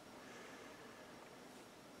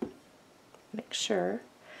 Make sure.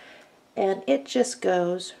 And it just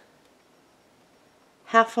goes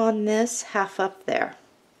half on this, half up there.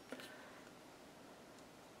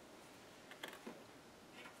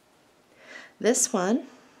 This one,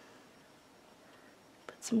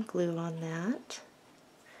 put some glue on that,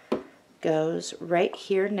 goes right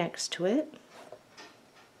here next to it.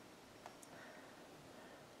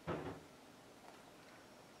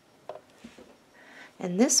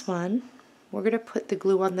 And this one, we're going to put the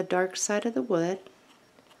glue on the dark side of the wood,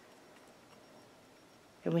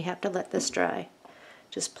 and we have to let this dry.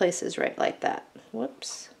 Just places right like that.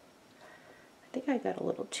 Whoops. I think I got a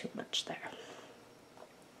little too much there.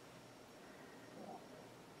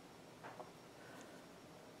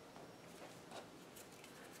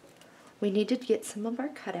 We need to get some of our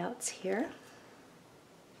cutouts here.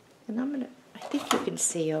 And I think you can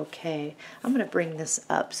see okay. I'm going to bring this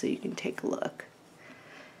up so you can take a look.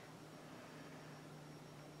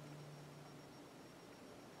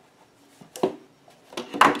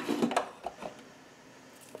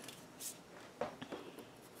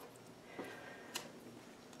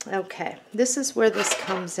 Okay, this is where this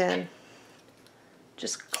comes in.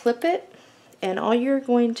 Just clip it, and all you're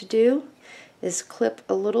going to do is clip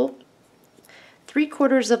a little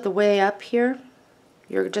 3/4 of the way up here.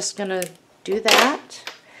 You're just going to do that.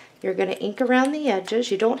 You're going to ink around the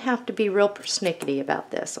edges. You don't have to be real persnickety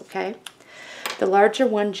about this, okay? The larger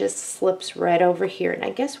one just slips right over here, and I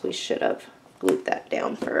guess we should have glued that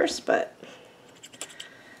down first, but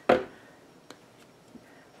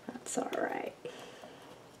that's all right.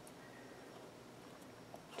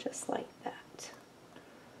 Just like that.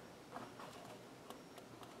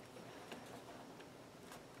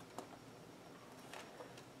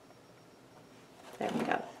 There we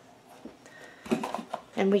go.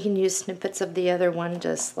 And we can use snippets of the other one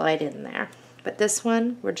to slide in there. But this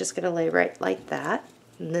one, we're just going to lay right like that.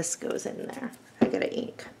 And this goes in there. I got to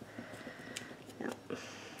ink. Yep.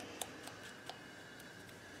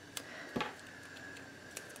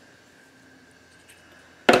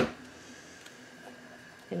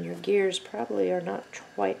 And your gears probably are not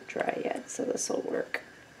quite dry yet, so this will work.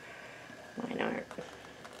 Mine aren't.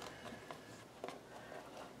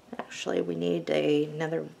 Actually, we need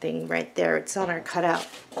another thing right there. It's on our cutout.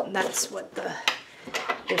 And that's what the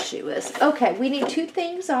issue is. Okay, we need 2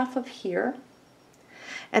 things off of here.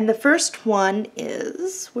 And the first one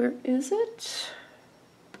is, where is it?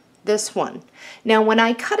 This one. Now, when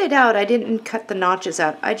I cut it out, I didn't cut the notches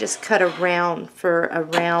out. I just cut around for a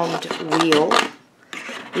round wheel.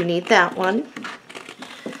 You need that one.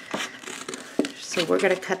 So we're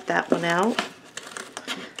going to cut that one out.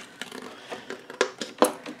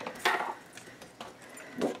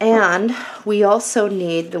 And we also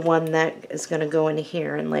need the one that is going to go in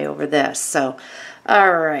here and lay over this. So,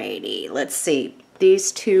 alrighty, let's see.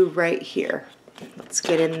 These 2 right here. Let's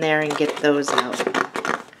get in there and get those out.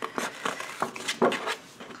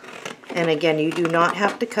 And again, you do not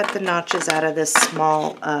have to cut the notches out of this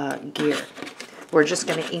small gear. We're just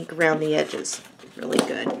going to ink around the edges. Really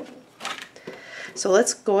good. So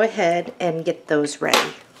let's go ahead and get those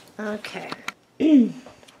ready. Okay.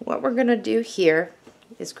 What we're going to do here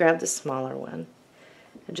is grab the smaller one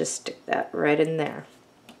and just stick that right in there.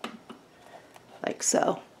 Like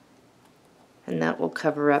so. And that will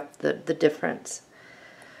cover up the difference.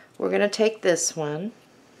 We're going to take this one.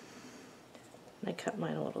 I cut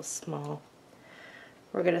mine a little small.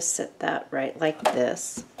 We're going to set that right like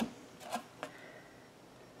this.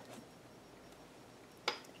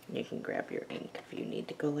 You can grab your ink if you need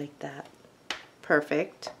to go like that.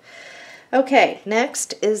 Perfect. Okay,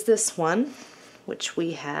 next is this one, which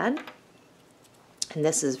we had. And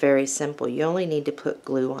this is very simple. You only need to put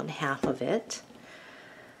glue on half of it.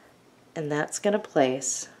 And that's going to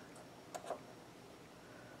place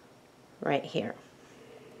right here.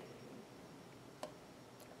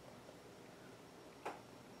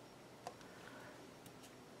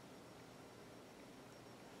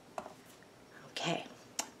 Okay,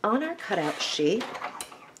 on our cutout sheet,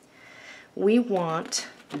 we want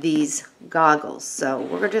these goggles. So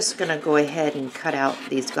we're just going to go ahead and cut out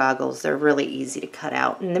these goggles. They're really easy to cut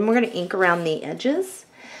out. And then we're going to ink around the edges.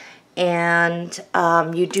 And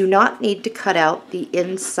you do not need to cut out the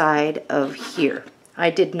inside of here. I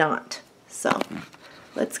did not. So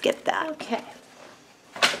let's get that. Okay.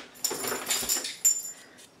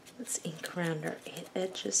 Let's ink around our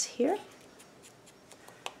edges here.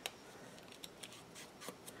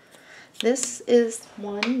 This is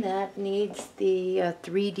one that needs the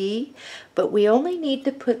 3D, but we only need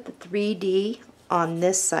to put the 3D on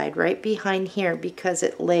this side, right behind here, because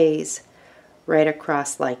it lays right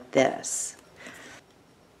across like this.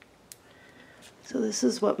 So this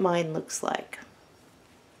is what mine looks like.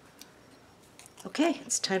 Okay,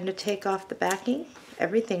 it's time to take off the backing.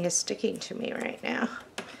 Everything is sticking to me right now.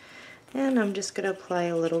 And I'm just going to apply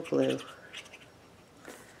a little glue.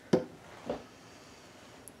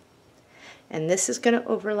 And this is going to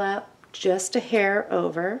overlap just a hair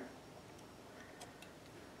over.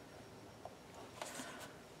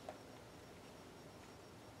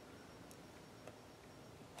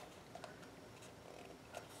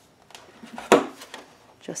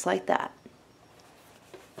 Just like that.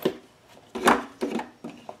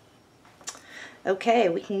 Okay,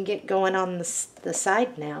 we can get going on the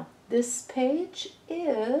side now. This page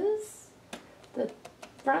is, the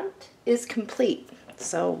front is complete.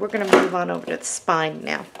 So we're going to move on over to the spine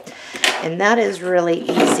now. And that is really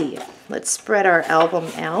easy. Let's spread our album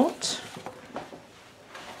out.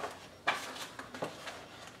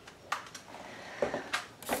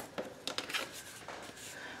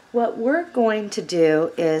 What we're going to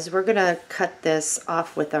do is we're going to cut this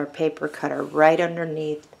off with our paper cutter right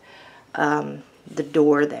underneath the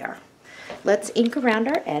door there. Let's ink around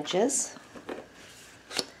our edges,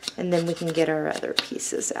 and then we can get our other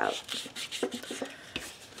pieces out.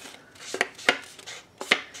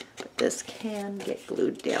 But this can get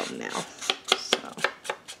glued down now. So.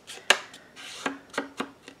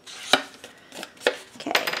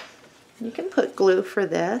 Okay, you can put glue for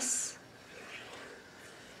this.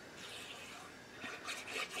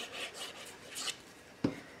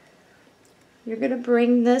 You're going to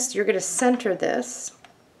bring this, you're going to center this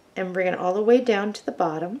and bring it all the way down to the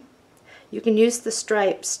bottom. You can use the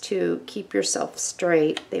stripes to keep yourself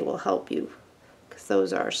straight. They will help you because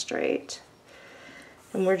those are straight.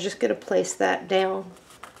 And we're just going to place that down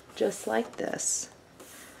just like this.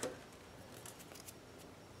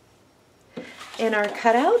 In our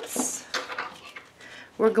cutouts,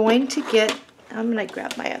 we're going to get, I'm going to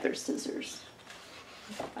grab my other scissors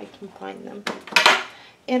if I can find them.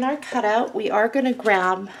 In our cutout, we are going to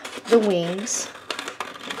grab the wings.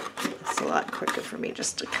 It's a lot quicker for me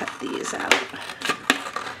just to cut these out.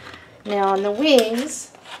 Now on the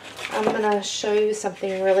wings, I'm going to show you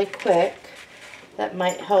something really quick that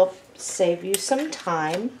might help save you some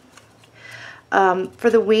time. For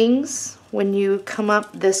the wings, when you come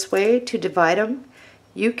up this way to divide them,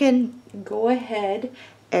 you can go ahead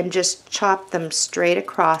and just chop them straight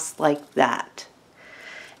across like that.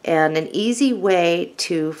 And an easy way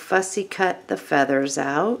to fussy cut the feathers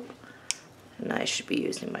out, and I should be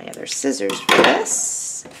using my other scissors for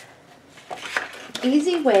this.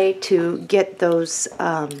 Easy way to get those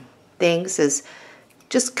things is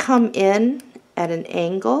just come in at an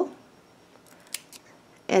angle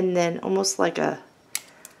and then almost like a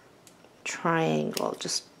triangle,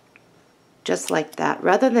 just like that,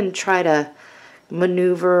 rather than try to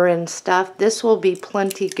maneuver and stuff. This will be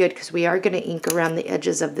plenty good because we are going to ink around the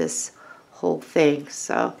edges of this whole thing.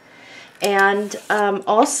 So, and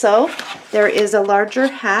also there is a larger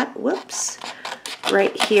hat, whoops,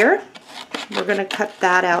 right here. We're going to cut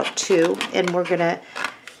that out too, and we're going to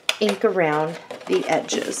ink around the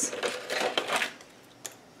edges.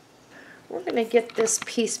 We're going to get this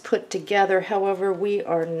piece put together. However, we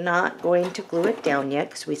are not going to glue it down yet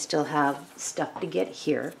because we still have stuff to get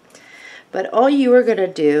here. But all you are going to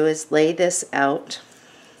do is lay this out,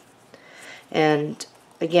 and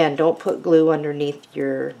again, don't put glue underneath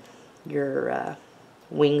your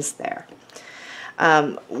wings there.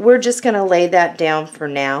 We're just going to lay that down for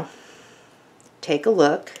now. Take a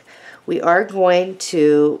look. We are going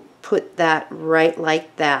to put that right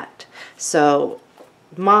like that. So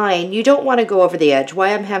mine, you don't want to go over the edge.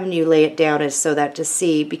 Why I'm having you lay it down is so that to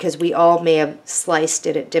see, because we all may have sliced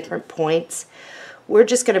it at different points. We're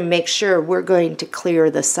just going to make sure we're going to clear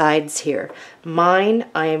the sides here. Mine,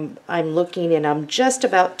 I'm looking and I'm just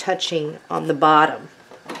about touching on the bottom,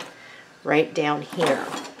 right down here,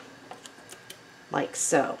 like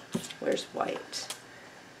so. Where's white?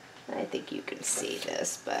 I think you can see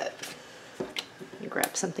this, but you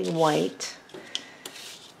grab something white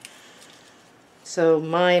So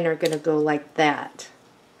mine are going to go like that.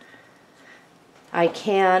 I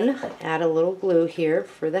can add a little glue here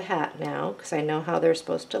for the hat now because I know how they're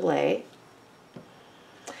supposed to lay,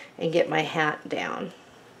 and get my hat down.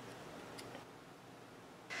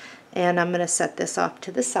 And I'm going to set this off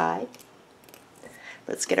to the side.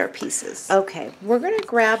 Let's get our pieces. Okay, we're going to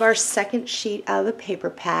grab our second sheet out of the paper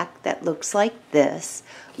pack that looks like this.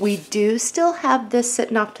 We do still have this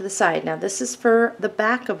sitting off to the side. Now this is for the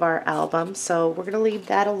back of our album, so we're going to leave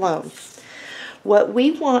that alone. What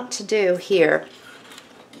we want to do here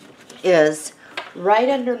is right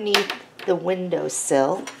underneath the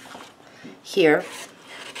windowsill here,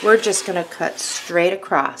 we're just going to cut straight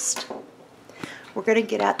across. We're going to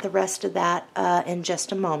get at the rest of that in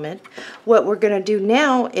just a moment. What we're going to do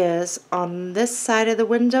now is on this side of the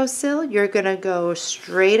windowsill, you're going to go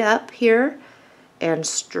straight up here and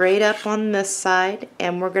straight up on this side,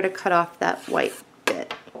 and we're going to cut off that white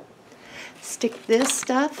bit. Stick this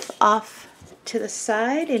stuff off to the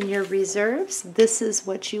side in your reserves. This is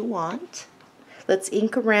what you want. Let's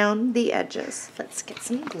ink around the edges. Let's get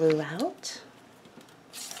some glue out.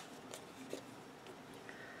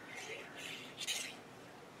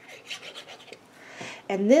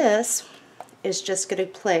 And this is just going to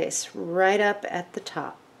place right up at the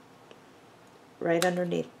top, right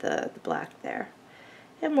underneath the black there.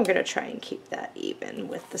 And we're going to try and keep that even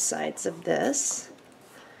with the sides of this.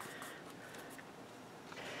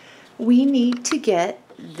 We need to get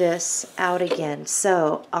this out again.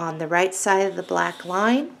 So on the right side of the black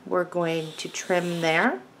line, we're going to trim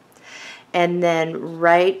there. And then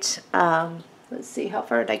right, let's see, how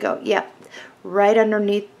far did I go? Yeah, right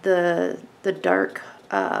underneath the dark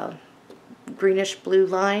greenish blue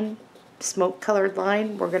line, smoke colored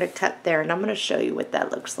line, we're going to cut there. And I'm going to show you what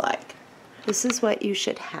that looks like. This is what you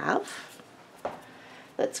should have.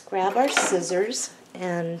 Let's grab our scissors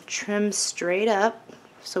and trim straight up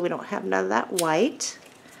so we don't have none of that white.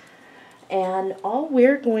 And all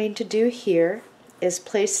we're going to do here is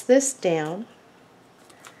place this down.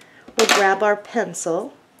 We'll grab our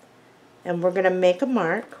pencil and we're going to make a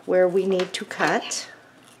mark where we need to cut.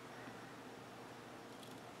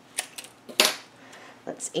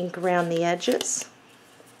 Let's ink around the edges.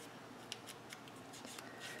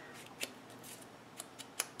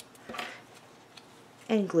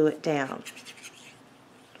 And glue it down.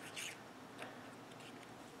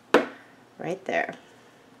 Right there.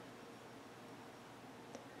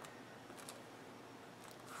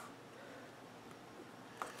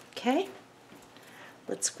 Okay,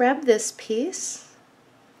 let's grab this piece,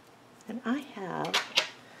 and I have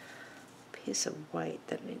a piece of white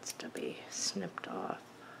that needs to be snipped off.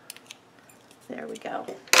 There we go.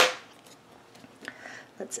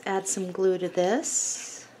 Let's add some glue to this.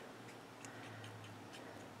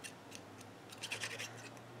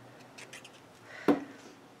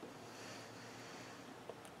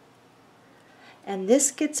 And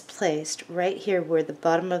this gets placed right here where the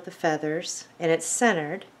bottom of the feathers, and it's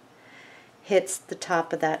centered, hits the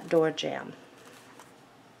top of that door jamb.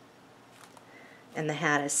 And the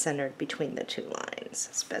hat is centered between the two lines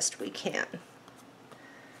as best we can.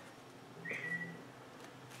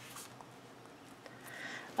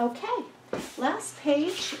 Okay, last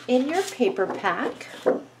page in your paper pack.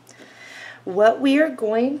 What we are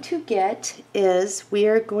going to get is we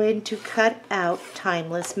are going to cut out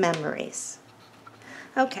Timeless Memories.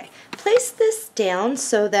 Okay, place this down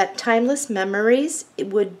so that Timeless Memories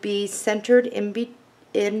would be centered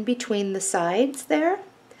in between the sides there.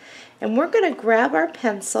 And we're going to grab our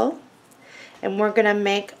pencil and we're going to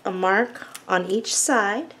make a mark on each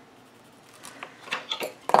side.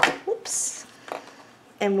 Oops.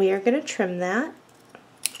 And we are going to trim that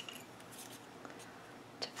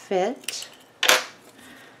to fit.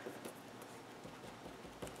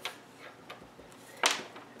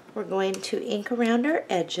 We're going to ink around our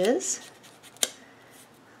edges.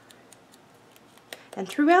 And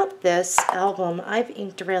throughout this album, I've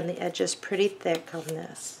inked around the edges pretty thick on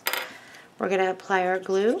this. We're going to apply our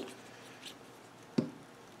glue.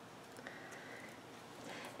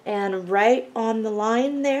 And right on the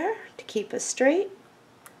line there, to keep us straight,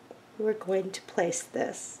 we're going to place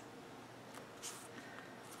this.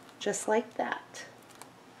 Just like that.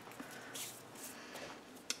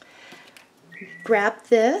 Grab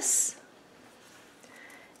this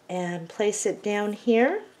and place it down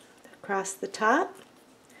here across the top.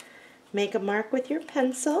 Make a mark with your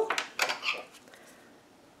pencil.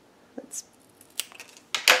 Let's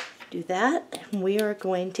do that. And we are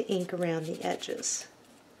going to ink around the edges.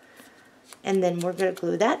 And then we're going to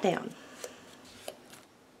glue that down.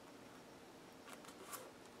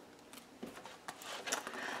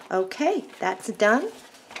 Okay, that's done.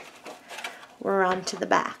 we're on to the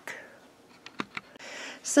back.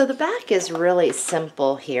 So the back is really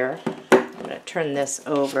simple here. I'm going to turn this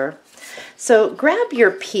over. So grab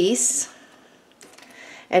your piece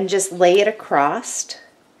and just lay it across,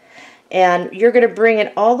 and you're going to bring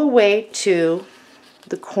it all the way to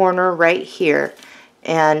the corner right here,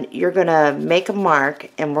 and you're going to make a mark,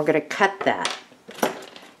 and we're going to cut that.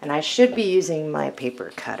 And I should be using my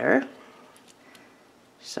paper cutter,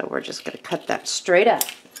 so we're just going to cut that straight up.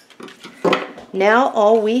 Now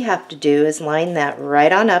all we have to do is line that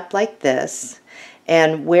right on up like this,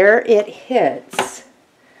 and where it hits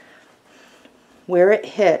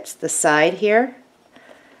the side here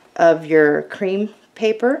of your cream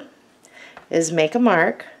paper is make a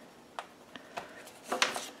mark.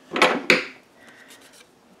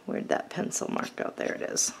 Where'd that pencil mark go? There it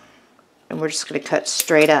is. And we're just going to cut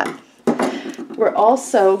straight up. We're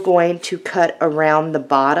also going to cut around the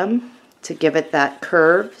bottom to give it that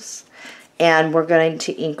curves, and we're going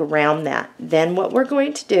to ink around that. Then what we're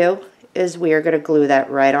going to do is we are going to glue that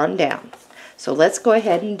right on down. So let's go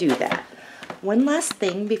ahead and do that. One last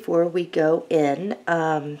thing before we go in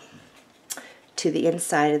to the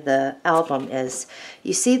inside of the album is,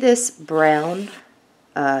 you see this brown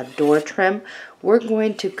door trim? We're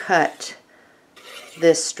going to cut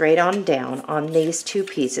this straight on down on these two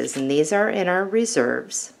pieces, and these are in our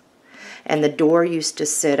reserves. And the door used to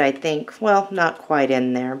sit, I think, well, not quite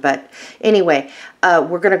in there, but anyway,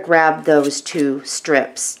 we're going to grab those two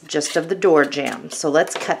strips just of the door jamb. So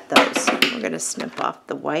let's cut those. We're going to snip off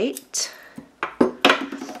the white.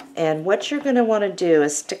 And what you're going to want to do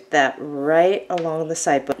is stick that right along the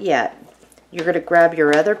side. But yet, you're going to grab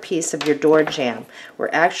your other piece of your door jamb. We're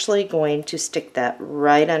actually going to stick that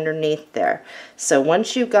right underneath there. So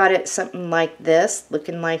once you've got it something like this,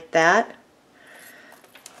 looking like that,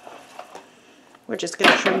 we're just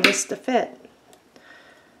going to trim this to fit.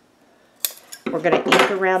 We're going to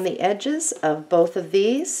ink around the edges of both of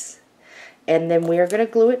these, and then we are going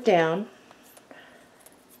to glue it down.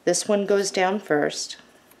 This one goes down first,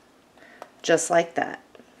 just like that.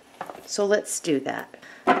 So let's do that.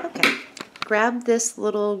 Okay, grab this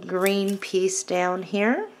little green piece down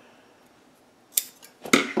here.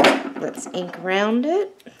 Let's ink around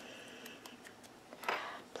it.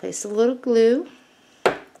 Place a little glue.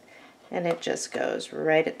 And it just goes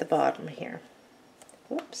right at the bottom here.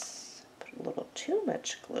 Whoops, put a little too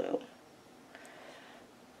much glue.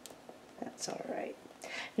 That's all right.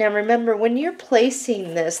 Now remember, when you're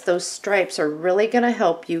placing this, those stripes are really going to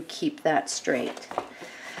help you keep that straight.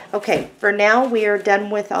 Okay, for now we are done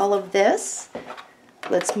with all of this.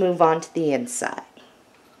 Let's move on to the inside.